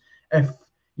issues, if,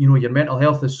 you know, your mental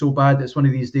health is so bad, it's one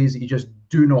of these days that you just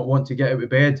do not want to get out of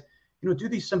bed, you know, do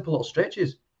these simple little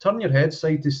stretches. Turn your head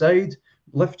side to side,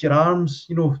 lift your arms,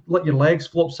 you know, let your legs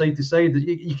flop side to side.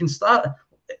 You can start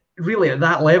really at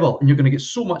that level, and you're going to get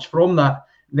so much from that.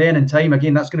 Then in time,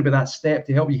 again, that's going to be that step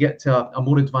to help you get to a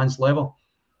more advanced level.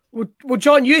 Well,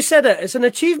 John, you said it. It's an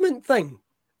achievement thing.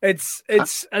 It's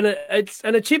an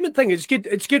achievement thing. It's good.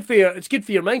 It's good for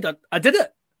your mind. I did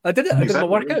it. Exactly. I did my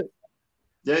workout.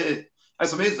 Yeah,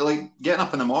 it's amazing. Like getting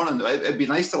up in the morning. It'd be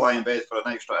nice to lie in bed for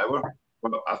an extra hour.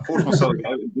 But I force myself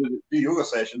out and do the yoga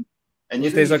session. And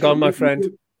those days are gone, my friend.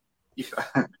 You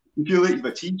feel like you've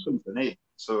achieved something, eh?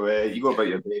 So you go about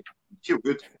your day. You feel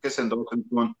good. Get some endorphins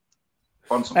going.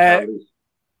 Burn some calories.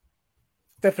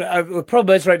 Definitely. The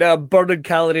problem is right now I'm burning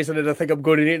calories, and then I think I'm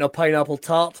going to eat a pineapple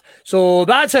tart. So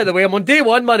that's out of the way. I'm on day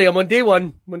one, Murray. I'm on day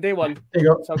one. There you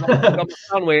go. So I've got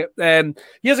my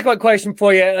here's a quick question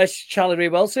for you. That's Charlie Ray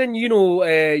Wilson. You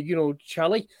know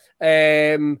Charlie.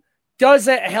 Does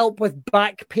it help with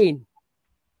back pain?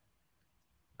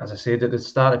 As I said at the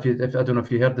start, if I don't know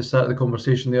if you heard the start of the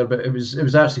conversation there, but it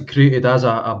was actually created as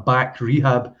a back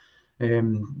rehab.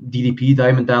 DDP,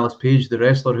 Diamond Dallas Page, the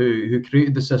wrestler who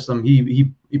created the system,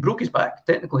 he broke his back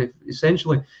technically,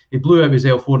 essentially. He blew out his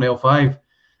L4 and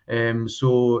L5.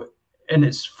 So in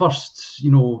its first, you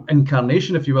know,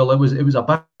 incarnation, if you will, it was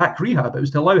a back rehab. It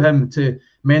was to allow him to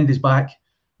mend his back,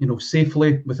 you know,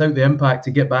 safely without the impact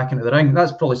to get back into the ring.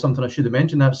 That's probably something I should have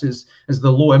mentioned. That's is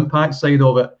the low impact side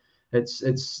of it.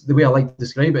 It's the way I like to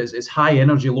describe it. It's high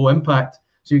energy, low impact.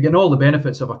 So you're getting all the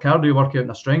benefits of a cardio workout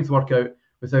and a strength workout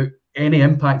without any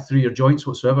impact through your joints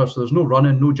whatsoever. So there's no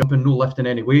running, no jumping, no lifting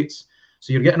any weights.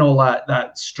 So you're getting all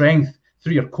that strength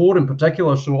through your core in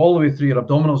particular. So all the way through your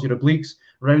abdominals, your obliques,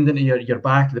 round into your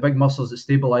back, the big muscles that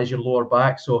stabilize your lower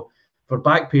back. So for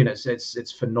back pain,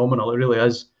 it's phenomenal. It really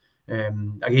is.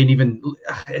 Again,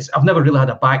 I've never really had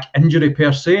a back injury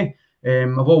per se.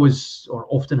 I've always or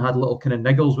often had little kind of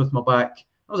niggles with my back.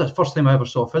 That was the first time I ever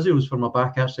saw physio was for my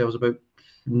back. Actually, I was about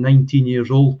 19 years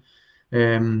old.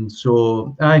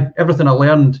 So everything I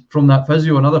learned from that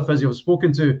physio and other physio I've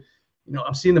spoken to,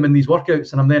 I'm seeing them in these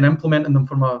workouts, and I'm then implementing them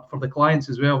for the clients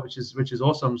as well, which is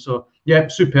awesome. So yeah,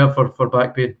 superb for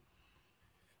back pain.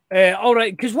 All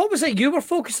right, because what was it you were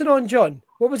focusing on, John?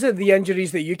 What was it, the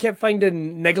injuries that you kept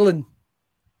finding niggling?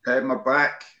 My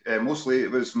back, mostly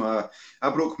it was I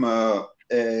broke my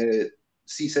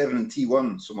C7 and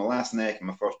T1, so my last neck and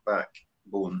my first back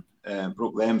bone,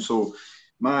 broke them. So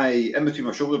in between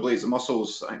my shoulder blades, the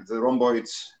muscles, the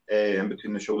rhomboids in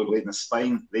between the shoulder blade and the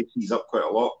spine, they seize up quite a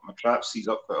lot. My traps seize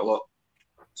up quite a lot.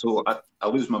 So I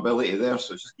lose mobility there,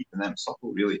 so it's just keeping them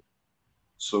supple, really.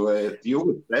 So the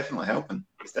yoga is definitely helping.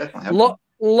 It's definitely helping.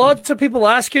 Lots of people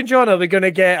asking, John, are we going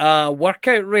to get a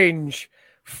workout range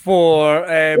for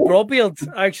Brawbeard,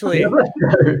 actually?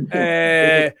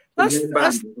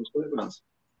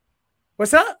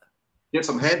 What's that? Get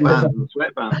some headbands and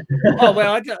sweatbands. Oh,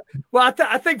 well,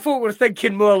 I think folk were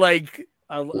thinking more like...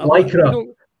 Lycra.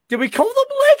 Do we call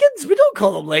them leggings? We don't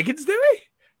call them leggings, do we?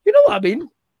 You know what I mean?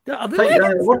 Are they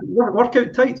leggings?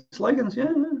 Workout tights, leggings,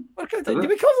 yeah. Workout tights. Do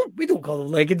we call them? We don't call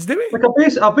them leggings, do we? Like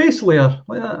a base layer,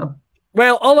 like that.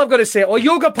 Well, all I've got to say,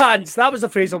 yoga pants. That was the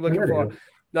phrase I'm looking for.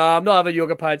 No, I'm not having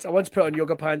yoga pants. I once put on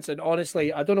yoga pants, and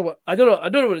honestly, I don't know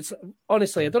what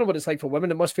it's like for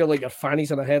women. It must feel like your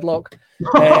fanny's in a headlock.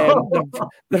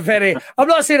 They're very. I'm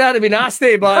not saying that to be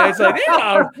nasty, but it's like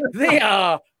they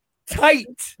are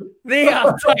tight. They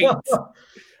are tight.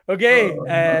 Okay.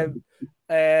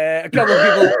 A couple of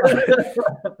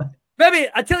people. Maybe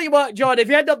I tell you what, John. If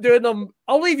you end up doing them,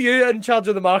 I'll leave you in charge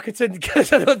of the marketing,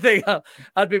 because I don't think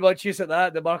I'd be much use at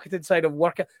that. The marketing side of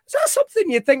work. Is that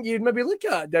something you think you'd maybe look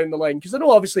at down the line? Because I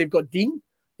know obviously you've got Dean,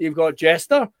 you've got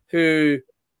Jester, who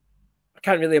I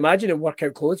can't really imagine in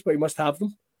workout clothes, but you must have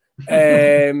them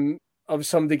of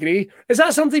some degree. Is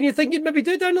that something you think you'd maybe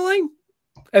do down the line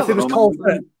if it was called for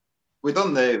it? I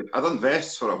done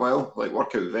vests for a while, like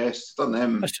workout vests. Done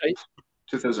them. That's right.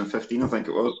 2015, I think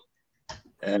it was.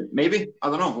 Maybe, I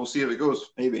don't know. We'll see how it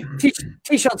goes. Maybe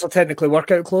T-shirts are technically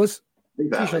workout clothes.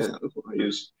 Exactly. Yeah, that's what I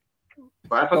use.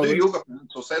 But if I do yoga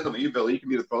pants, I'll send them to you, Bill. You can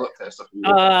be the product tester.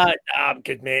 I'm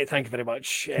good, mate. Thank you very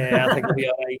much. I think it'll be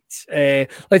all right.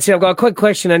 Let's see. I've got a quick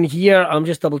question in here. I'm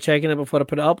just double checking it before I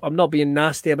put it up. I'm not being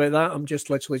nasty about that. I'm just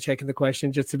literally checking the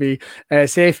question just to be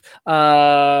safe. Where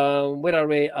are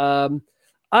we?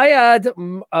 I had a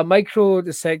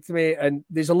microdiscectomy, and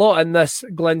there's a lot in this,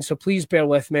 Glenn, so please bear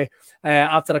with me.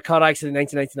 After a car accident in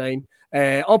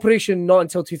 1999. Operation not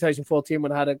until 2014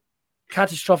 when I had a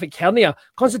catastrophic hernia.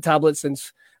 Constant tablets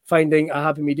since finding a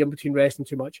happy medium between rest and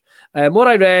too much. More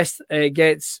I rest,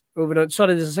 gets over.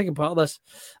 Sorry, there's a second part of this.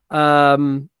 Oh,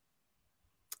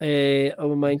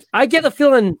 mind. I get the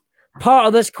feeling part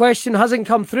of this question hasn't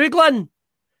come through, Glenn.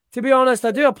 To be honest,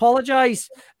 I do apologise.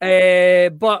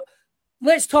 But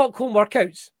let's talk home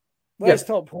workouts. Let's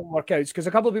talk home workouts, because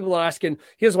a couple of people are asking.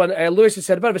 Here's one. Lewis has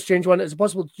said, a bit of a strange one. Is it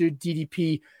possible to do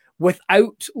DDP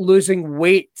without losing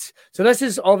weight? So this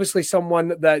is obviously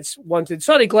someone that's wanted.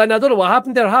 Sorry, Glenn, I don't know what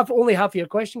happened there. Only half of your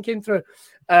question came through.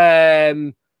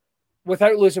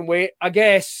 Without losing weight, I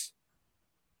guess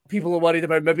people are worried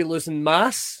about maybe losing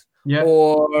mass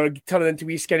or turning into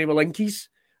wee skinny malinkies.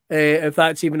 If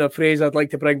that's even a phrase I'd like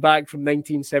to bring back from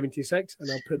 1976,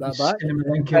 and I'll put that back.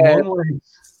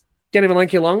 Skinny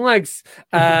malinky long legs.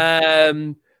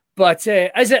 But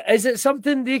is it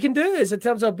something that you can do? Is it in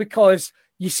terms of, because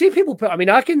you see people put, I mean,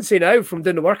 I can say now from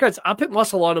doing the workouts, I put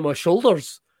muscle on my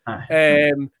shoulders.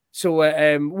 So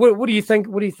what do you think?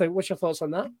 What's your thoughts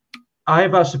on that?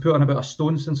 I've actually put on about a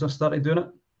stone since I started doing it.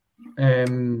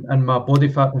 And my body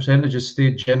fat percentage has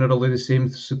stayed generally the same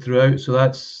throughout. So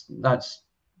that's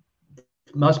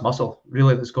muscle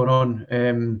really that's going on.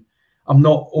 I'm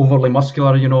not overly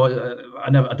muscular, I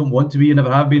don't want to be, I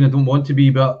never have been, I don't want to be,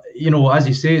 but as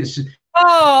you say, it's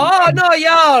no,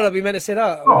 yeah, we meant to say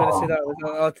that.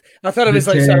 I thought it was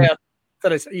like,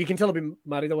 sorry, you can tell I've been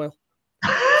married a while.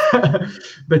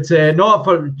 But not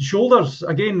for shoulders,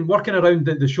 again, working around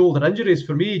the shoulder injuries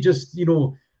for me, just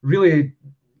really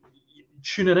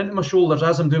tuning into my shoulders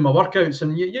as I'm doing my workouts,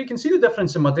 and you can see the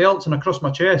difference in my delts and across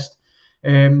my chest.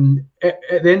 At the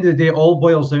end of the day, it all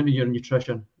boils down to your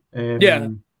nutrition.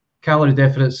 Calorie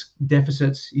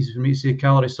deficits, easy for me to say,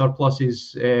 calorie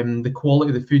surpluses, the quality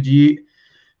of the food you eat.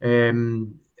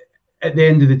 at the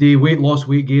end of the day, weight loss,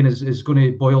 weight gain is going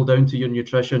to boil down to your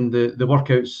nutrition. The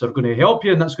workouts are going to help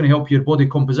you, and that's going to help your body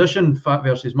composition, fat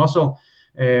versus muscle.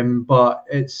 But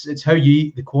it's how you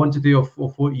eat, the quantity of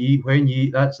what you eat, when you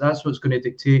eat. That's what's going to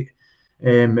dictate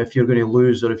if you're going to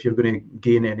lose or if you're going to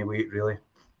gain any weight, really.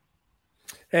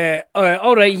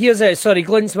 All right, here's sorry,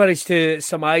 Glenn's managed to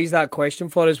surmise that question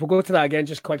for us. We'll go to that again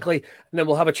just quickly, and then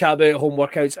we'll have a chat about home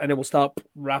workouts, and then we'll start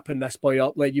wrapping this boy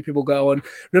up, let you people go on.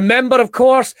 Remember, of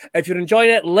course, if you're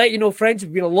enjoying it, let you know, friends.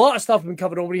 There's been a lot of stuff we've been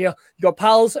covering over here. You got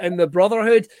pals in the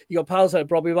Brotherhood, you got pals at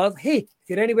Braw. Hey, if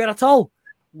you're anywhere at all,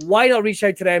 why not reach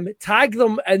out to them, tag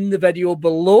them in the video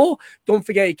below. Don't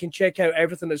forget, you can check out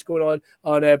everything that's going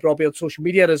on Braw social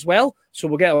media as well. So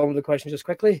we'll get on with the questions just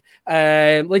quickly.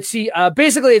 Let's see.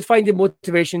 Basically, it's finding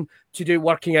motivation to do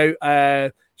working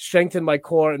out, strengthen my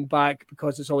core and back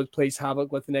because it's always plays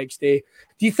havoc with the next day.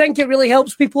 Do you think it really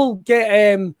helps people get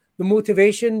the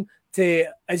motivation to,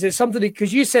 is it something,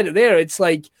 because you said it there, it's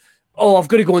like, oh, I've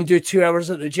got to go and do 2 hours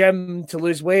at the gym to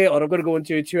lose weight, or I've got to go and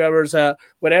do 2 hours at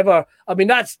whatever. I mean,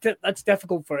 that's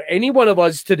difficult for any one of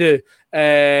us to do.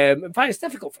 In fact, it's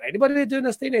difficult for anybody to do in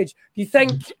this day and age. Do you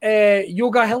think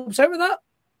yoga helps out with that?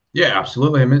 Yeah,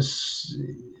 absolutely. I mean, it's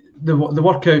the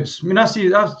workouts. I mean,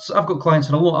 I've got clients,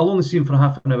 and I'll only see them for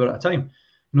half an hour at a time.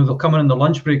 You know, they'll come in their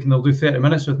lunch break and they'll do 30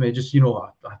 minutes with me, just, you know,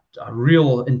 a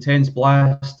real intense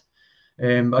blast.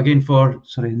 Again,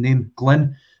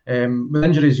 Glenn. With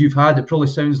injuries you've had, it probably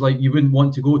sounds like you wouldn't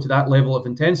want to go to that level of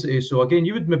intensity. So again,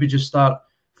 you would maybe just start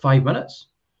 5 minutes,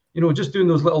 you know, just doing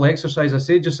those little exercises I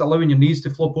say, just allowing your knees to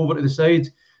flop over to the side,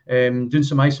 doing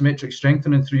some isometric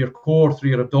strengthening through your core, through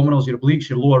your abdominals, your obliques,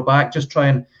 your lower back. Just try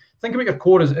and think about your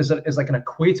core as like an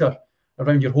equator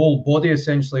around your whole body,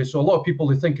 essentially. So a lot of people,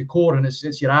 they think of core and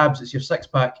it's your abs, it's your six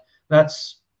pack.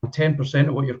 That's 10%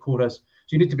 of what your core is.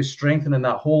 So you need to be strengthening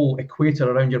that whole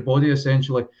equator around your body,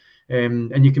 essentially.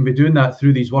 And you can be doing that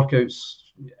through these workouts.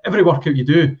 Every workout you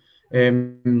do,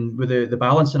 with the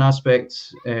balancing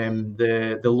aspects,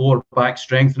 the lower back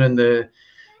strengthening.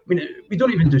 We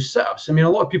don't even do sit-ups. I mean, a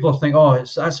lot of people think, oh,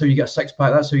 that's how you get a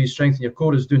six-pack, that's how you strengthen your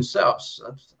core, is doing sit-ups.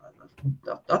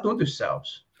 I don't do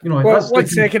sit-ups. You know, well, one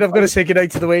second, I've got to say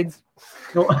goodnight to the Waynes.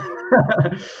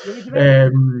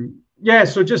 Yeah,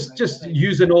 so just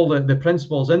using all the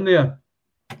principles in there,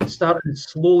 starting as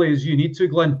slowly as you need to,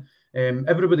 Glenn.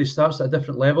 Everybody starts at a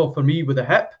different level. For me, with the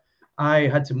hip, I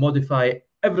had to modify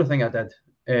everything I did.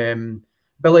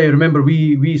 Billy, I remember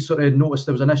we sort of noticed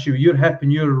there was an issue with your hip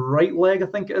and your right leg, I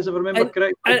think it is, if I remember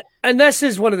correctly. And this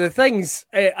is one of the things.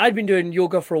 I've been doing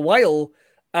yoga for a while,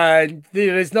 and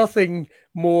there is nothing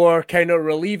more kind of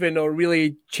relieving or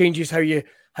really changes how you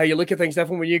look at things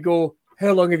different when you go,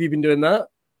 how long have you been doing that?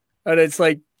 And it's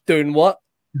like, doing what?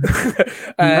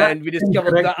 And we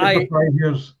discovered that 5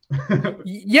 years.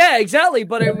 Yeah, exactly.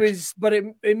 But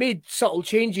it made subtle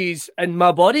changes in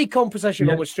my body composition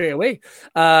almost straight away.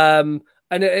 And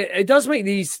it does make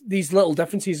these little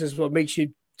differences is what makes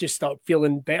you just start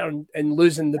feeling better and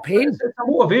losing the pain. It's a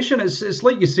motivation. It's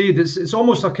like you said. It's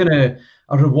almost a kind of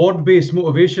a reward-based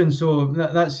motivation. So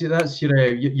that's your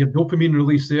dopamine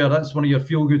release there. That's one of your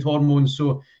feel-good hormones.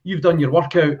 So you've done your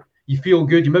workout. You feel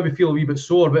good, you maybe feel a wee bit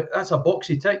sore, but that's a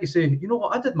boxy tick. You say, you know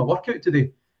what, I did my workout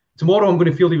today. Tomorrow I'm going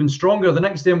to feel even stronger. The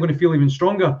next day I'm going to feel even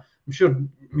stronger. I'm sure,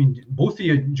 I mean, both of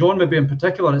you, John maybe in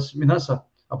particular, that's a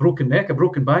broken neck, a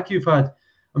broken back you've had.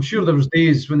 I'm sure there was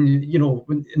days when,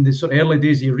 when in the sort of early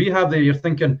days of your rehab there, you're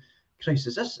thinking, Christ,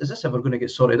 is this ever going to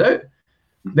get sorted out?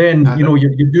 Then,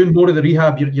 you're doing more of the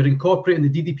rehab, you're incorporating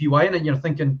the DDPY in it, and you're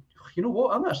thinking, you know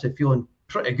what, I'm actually feeling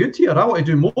pretty good here. I want to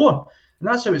do more. And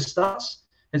that's how it starts.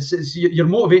 It's you're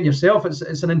motivating yourself.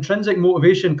 It's an intrinsic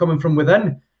motivation coming from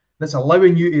within that's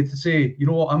allowing you to say, you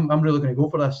know what, I'm really going to go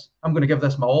for this. I'm going to give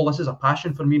this my all. This is a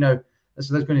passion for me now. This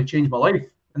is going to change my life,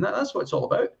 and that's what it's all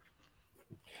about.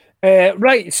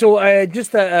 Right. So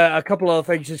just a couple of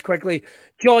things just quickly.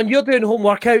 John, you're doing home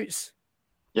workouts.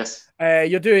 Yes.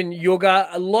 You're doing yoga.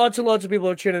 Lots and lots of people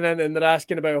are tuning in and they're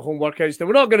asking about home workouts. Now,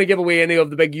 we're not going to give away any of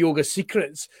the big yoga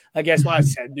secrets. I guess what I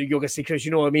said, the yoga secrets,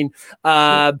 you know what I mean?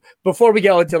 Before we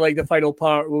get on to like the final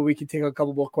part where we can take a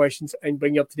couple more questions and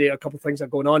bring you up to date a couple of things that are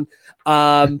going on.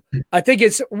 I think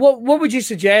it's, what would you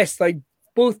suggest? Like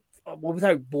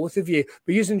without both of you,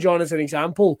 but using John as an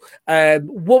example,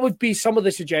 what would be some of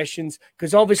the suggestions?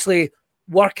 Because obviously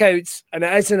workouts, and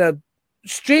it is in a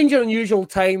strange and unusual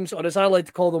times, or as I like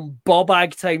to call them,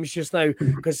 ball-bag times just now,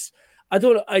 because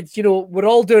we're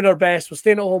all doing our best. We're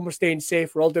staying at home, we're staying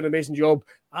safe, we're all doing an amazing job.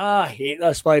 I hate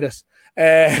this virus.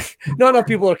 Not enough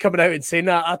people are coming out and saying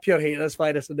that. I pure hate this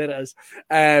virus, and there it is.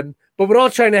 But we're all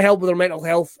trying to help with our mental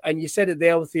health, and you said it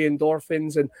there with the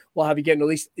endorphins and what have you getting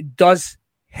released. It does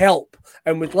help.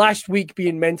 And with last week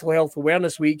being Mental Health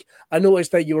Awareness Week, I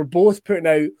noticed that you were both putting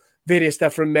out various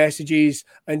different messages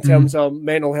in terms of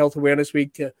Mental Health Awareness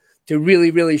Week to really,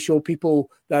 really show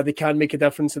people that they can make a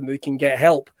difference and they can get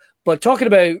help. But talking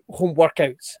about home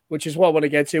workouts, which is what I want to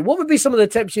get to, what would be some of the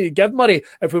tips you'd give, Murray,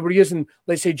 if we were using,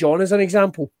 let's say, John as an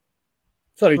example?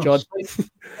 Sorry, John.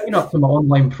 Sign up to my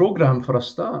online program for a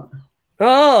start.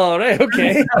 Oh, right,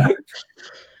 okay.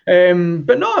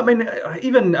 But no, I mean,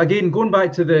 even again, going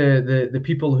back to the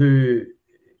people who,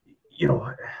 you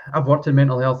know, I've worked in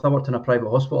mental health, I worked in a private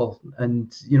hospital,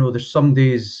 and, you know, there's some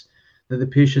days that the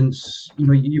patients, you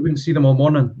know, you wouldn't see them all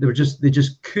morning. They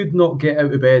just could not get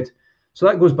out of bed. So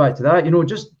that goes back to that, you know,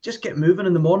 just get moving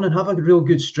in the morning, have a real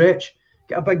good stretch,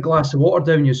 get a big glass of water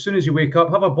down you as soon as you wake up,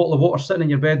 have a bottle of water sitting in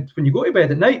your bed when you go to bed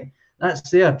at night. That's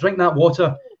there. Drink that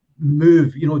water,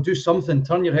 move, you know, do something,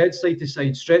 turn your head side to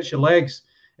side, stretch your legs.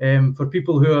 For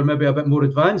people who are maybe a bit more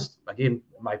advanced, again,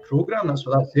 my program, that's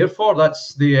what that's there for.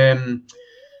 That's the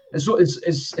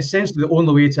it's essentially the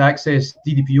only way to access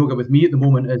DDP yoga with me at the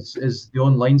moment is the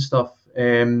online stuff.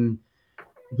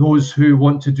 Those who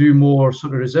want to do more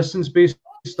sort of resistance-based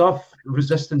stuff,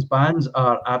 resistance bands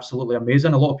are absolutely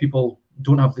amazing. A lot of people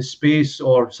don't have the space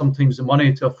or sometimes the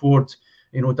money to afford,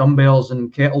 you know, dumbbells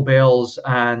and kettlebells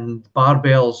and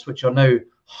barbells, which are now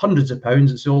hundreds of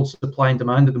pounds. It's all supply and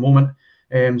demand at the moment.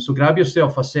 So grab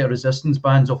yourself a set of resistance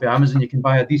bands off of Amazon. You can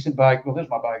buy a decent bag. Well, there's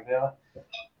my bag there.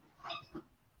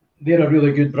 They're a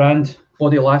really good brand,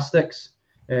 Body Elastics.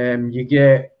 You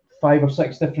get 5 or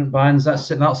 6 different bands.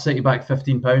 That'll set you back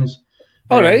 £15.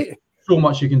 All right. So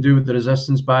much you can do with the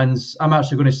resistance bands. I'm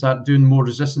actually going to start doing more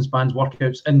resistance bands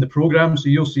workouts in the program, so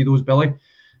you'll see those, Billy.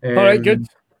 All right, good.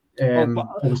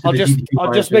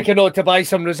 I'll just make a note to buy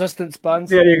some resistance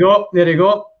bands. There you go.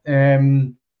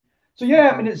 So yeah,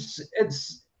 I mean, it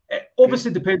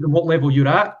obviously depends on what level you're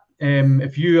at.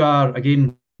 If you are,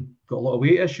 again, got a lot of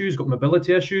weight issues, got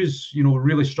mobility issues, you know,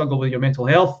 really struggle with your mental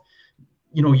health,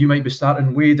 you know, you might be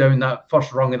starting way down that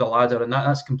first rung of the ladder, and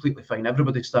that's completely fine.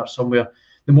 Everybody starts somewhere.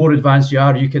 The more advanced you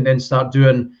are, you can then start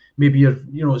doing maybe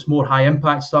it's more high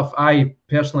impact stuff. I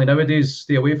personally nowadays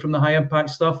stay away from the high impact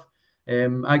stuff.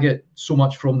 I get so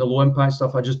much from the low impact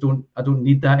stuff. I don't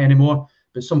need that anymore.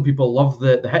 But some people love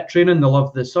the HIIT training, they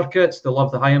love the circuits, they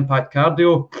love the high impact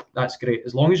cardio. That's great.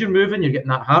 As long as you're moving, you're getting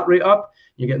that heart rate up,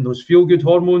 you're getting those feel good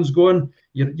hormones going.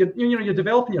 You're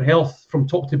developing your health from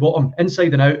top to bottom,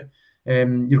 inside and out.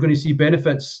 You're going to see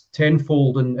benefits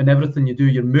tenfold in everything you do.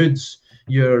 Your moods,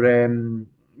 your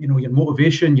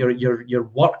motivation, your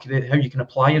work, how you can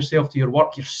apply yourself to your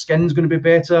work. Your skin's going to be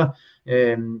better.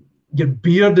 Your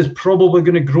beard is probably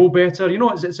going to grow better. You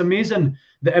know, it's amazing.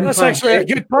 The impact. That's actually a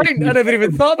good point. I never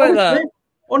even thought about that.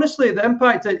 Honestly, the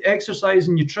impact that exercise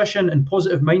and nutrition and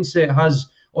positive mindset has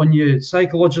on you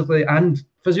psychologically and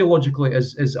physiologically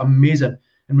is amazing.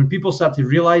 And when people start to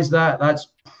realize that,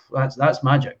 that's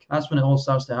magic. That's when it all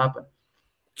starts to happen.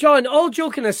 John, all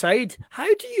joking aside,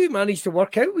 how do you manage to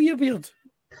work out with your beard?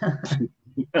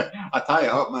 I tie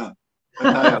it up, man.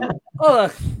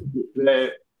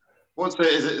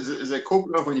 Is it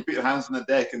cobra when you put your hands on the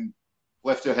deck and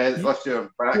lift your head, lift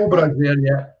your back? Cobra's there,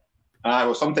 yeah.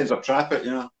 Well, sometimes I trap it,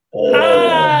 you know.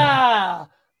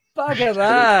 Bag of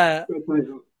that.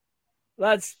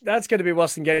 That's going to be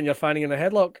worse than getting your fanny in a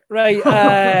headlock. Right.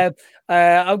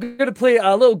 I'm going to play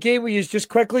a little game with you just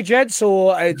quickly, Jed.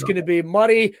 So it's going to be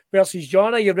Murray versus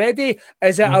John. Are you ready?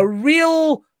 Is it a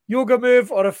real yoga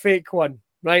move or a fake one?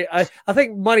 Right. I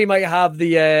think Murray might have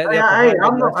the.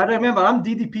 I'm not. I remember I'm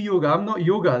DDP yoga. I'm not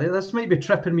yoga. This might be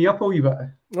tripping me up a wee bit.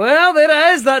 Well, there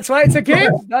it is. That's why it's a game.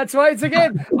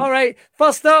 All right.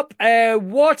 First up,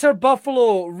 water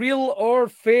buffalo, real or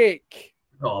fake?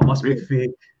 Oh, it must be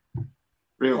fake.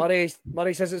 Real.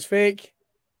 Murray says it's fake.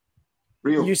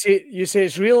 Real. You say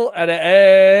it's real, and it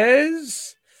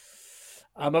is.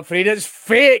 I'm afraid it's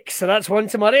fake. So that's one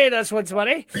to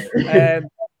Murray.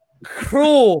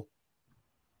 Crow.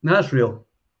 That's real.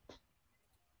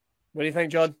 What do you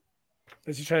think, John?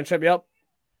 Is he trying to trip you up?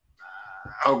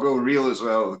 I'll go real as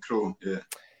well, the crow. Yeah.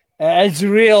 It's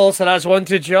real, so that's one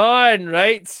to John,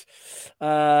 right?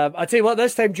 I'll tell you what,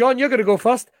 this time, John, you're going to go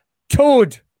first.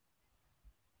 Toad.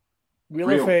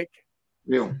 Real or fake?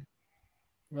 Real.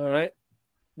 All right.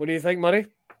 What do you think, Murray?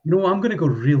 You know, I'm going to go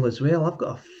real as well. I've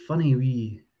got a funny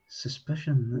wee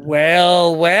suspicion.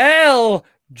 Well.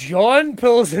 John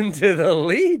pulls into the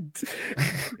lead.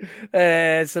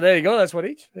 So there you go. That's one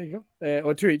each. There you go.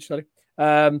 Or two each, sorry.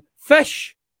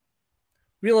 Fish.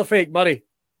 Real or fake, Murray?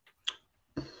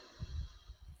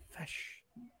 Fish.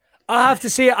 I have to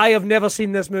say, I have never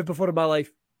seen this move before in my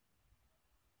life.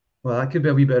 Well, that could be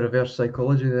a wee bit of reverse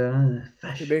psychology there.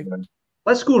 Fish. Could be.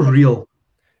 Let's go real.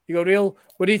 You go real.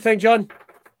 What do you think, John?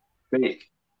 Fake.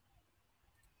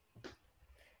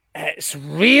 It's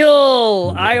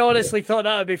real. I honestly thought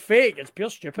that would be fake. It's pure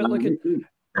stupid looking.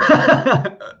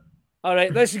 All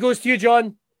right, this goes to you,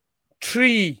 John.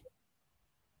 Tree.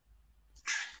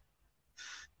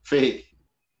 Fake.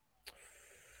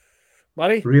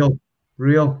 Murray? Real.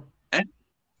 It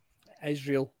is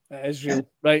real. It is real.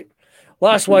 Right.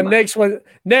 Last one. Next one.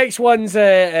 Next one's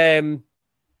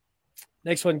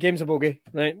next one. Game's a bogey.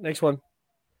 Right. Next one.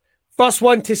 First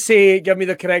one to say, give me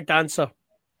the correct answer.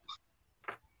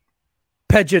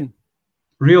 Pigeon.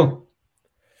 Real.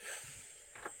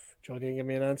 Johnny, give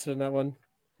me an answer on that one.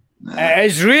 It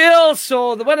is real.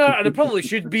 So the winner, and it probably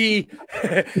should be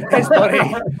his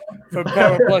buddy from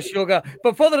Power Plus Yoga.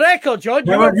 But for the record, John,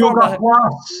 you were Yoga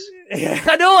Plus.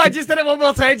 I know, I just did it one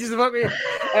more time just about me.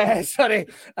 Sorry.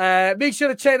 Make sure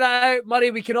to check that out.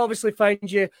 Murray, we can obviously find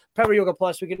you, Power Yoga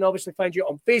Plus. We can obviously find you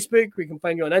on Facebook. We can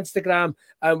find you on Instagram.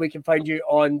 And we can find you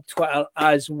on Twitter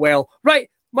as well. Right.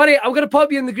 Murray, I'm going to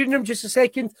pop you in the green room just a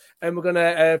second, and we're going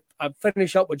to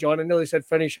finish up with John. I nearly said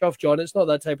finish off John. It's not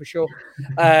that type of show.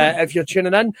 If you're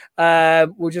tuning in,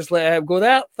 we'll just let him go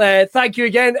there. Thank you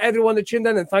again, everyone that tuned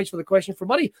in, and thanks for the question for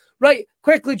Murray. Right,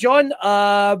 quickly, John,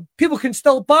 people can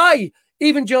still buy,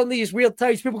 even during these weird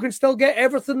times, people can still get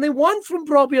everything they want from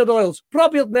Brawbeard Oils.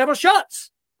 Brawbeard never shuts.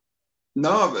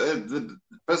 No, the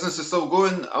business is still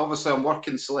going. Obviously, I'm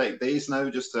working select days now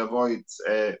just to avoid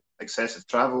excessive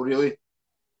travel, really.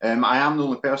 I am the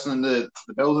only person in the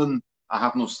building. I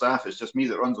have no staff. It's just me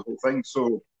that runs the whole thing.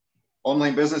 So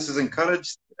online business is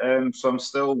encouraged. So I'm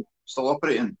still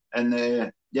operating.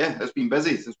 And yeah, it's been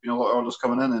busy. There's been a lot of orders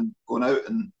coming in and going out.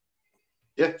 And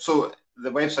yeah, so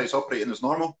the website's operating as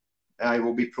normal. I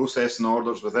will be processing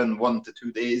orders within 1 to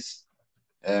 2 days.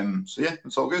 So yeah,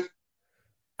 it's all good.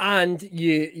 And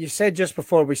you said just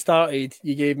before we started,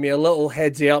 you gave me a little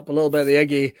heads up, a little bit of the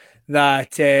Iggy,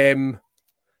 that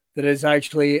there is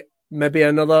actually maybe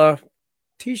another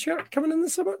T-shirt coming in the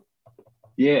summer.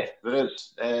 Yeah, there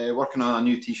is. Working on a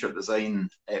new T-shirt design.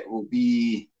 It will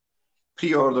be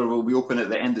pre-order will be open at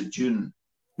the end of June.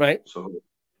 Right. So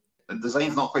the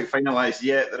design's not quite finalised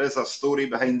yet. There is a story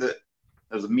behind it.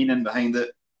 There's a meaning behind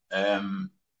it. The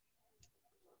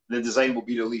design will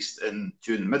be released in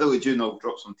June. Middle of June, I'll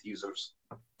drop some teasers.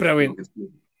 Brilliant.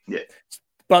 Yeah.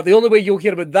 But the only way you'll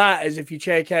hear about that is if you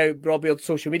check out Brawbeard's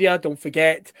social media. Don't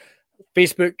forget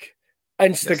Facebook,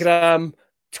 Instagram,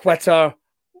 Twitter,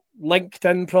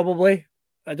 LinkedIn, probably.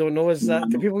 I don't know. Is that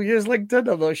do people use LinkedIn?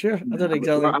 I'm not sure. I don't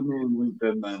exactly. I'm on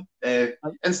LinkedIn, man.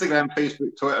 Instagram,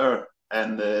 Facebook, Twitter,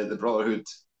 and the Brotherhood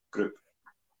group.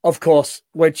 Of course,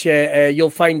 which you'll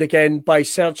find again by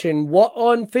searching what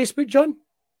on Facebook, John?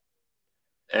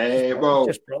 Well,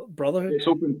 just Brotherhood. It's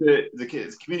open to the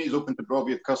community is open to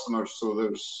Brawbeard customers, so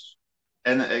there's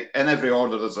in every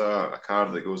order there's a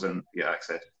card that goes in to get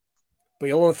access. But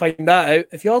you'll only find that out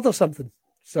if you order something.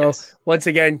 So yes. Once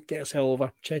again, get us hell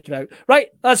over, check it out. Right,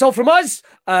 that's all from us.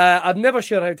 I'm never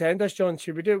sure how to end this, John.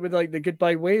 Should we do it with like the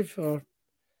goodbye wave or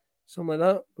something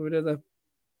like that? We do the.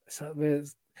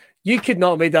 You could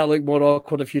not have made that look more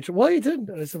awkward if you. What are you doing?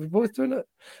 Are we both doing it?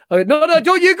 No,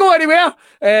 don't you go anywhere.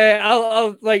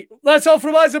 I'll like that's all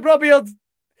from us at Brawbeard.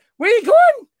 Where are you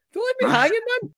going? Don't let me hanging, man.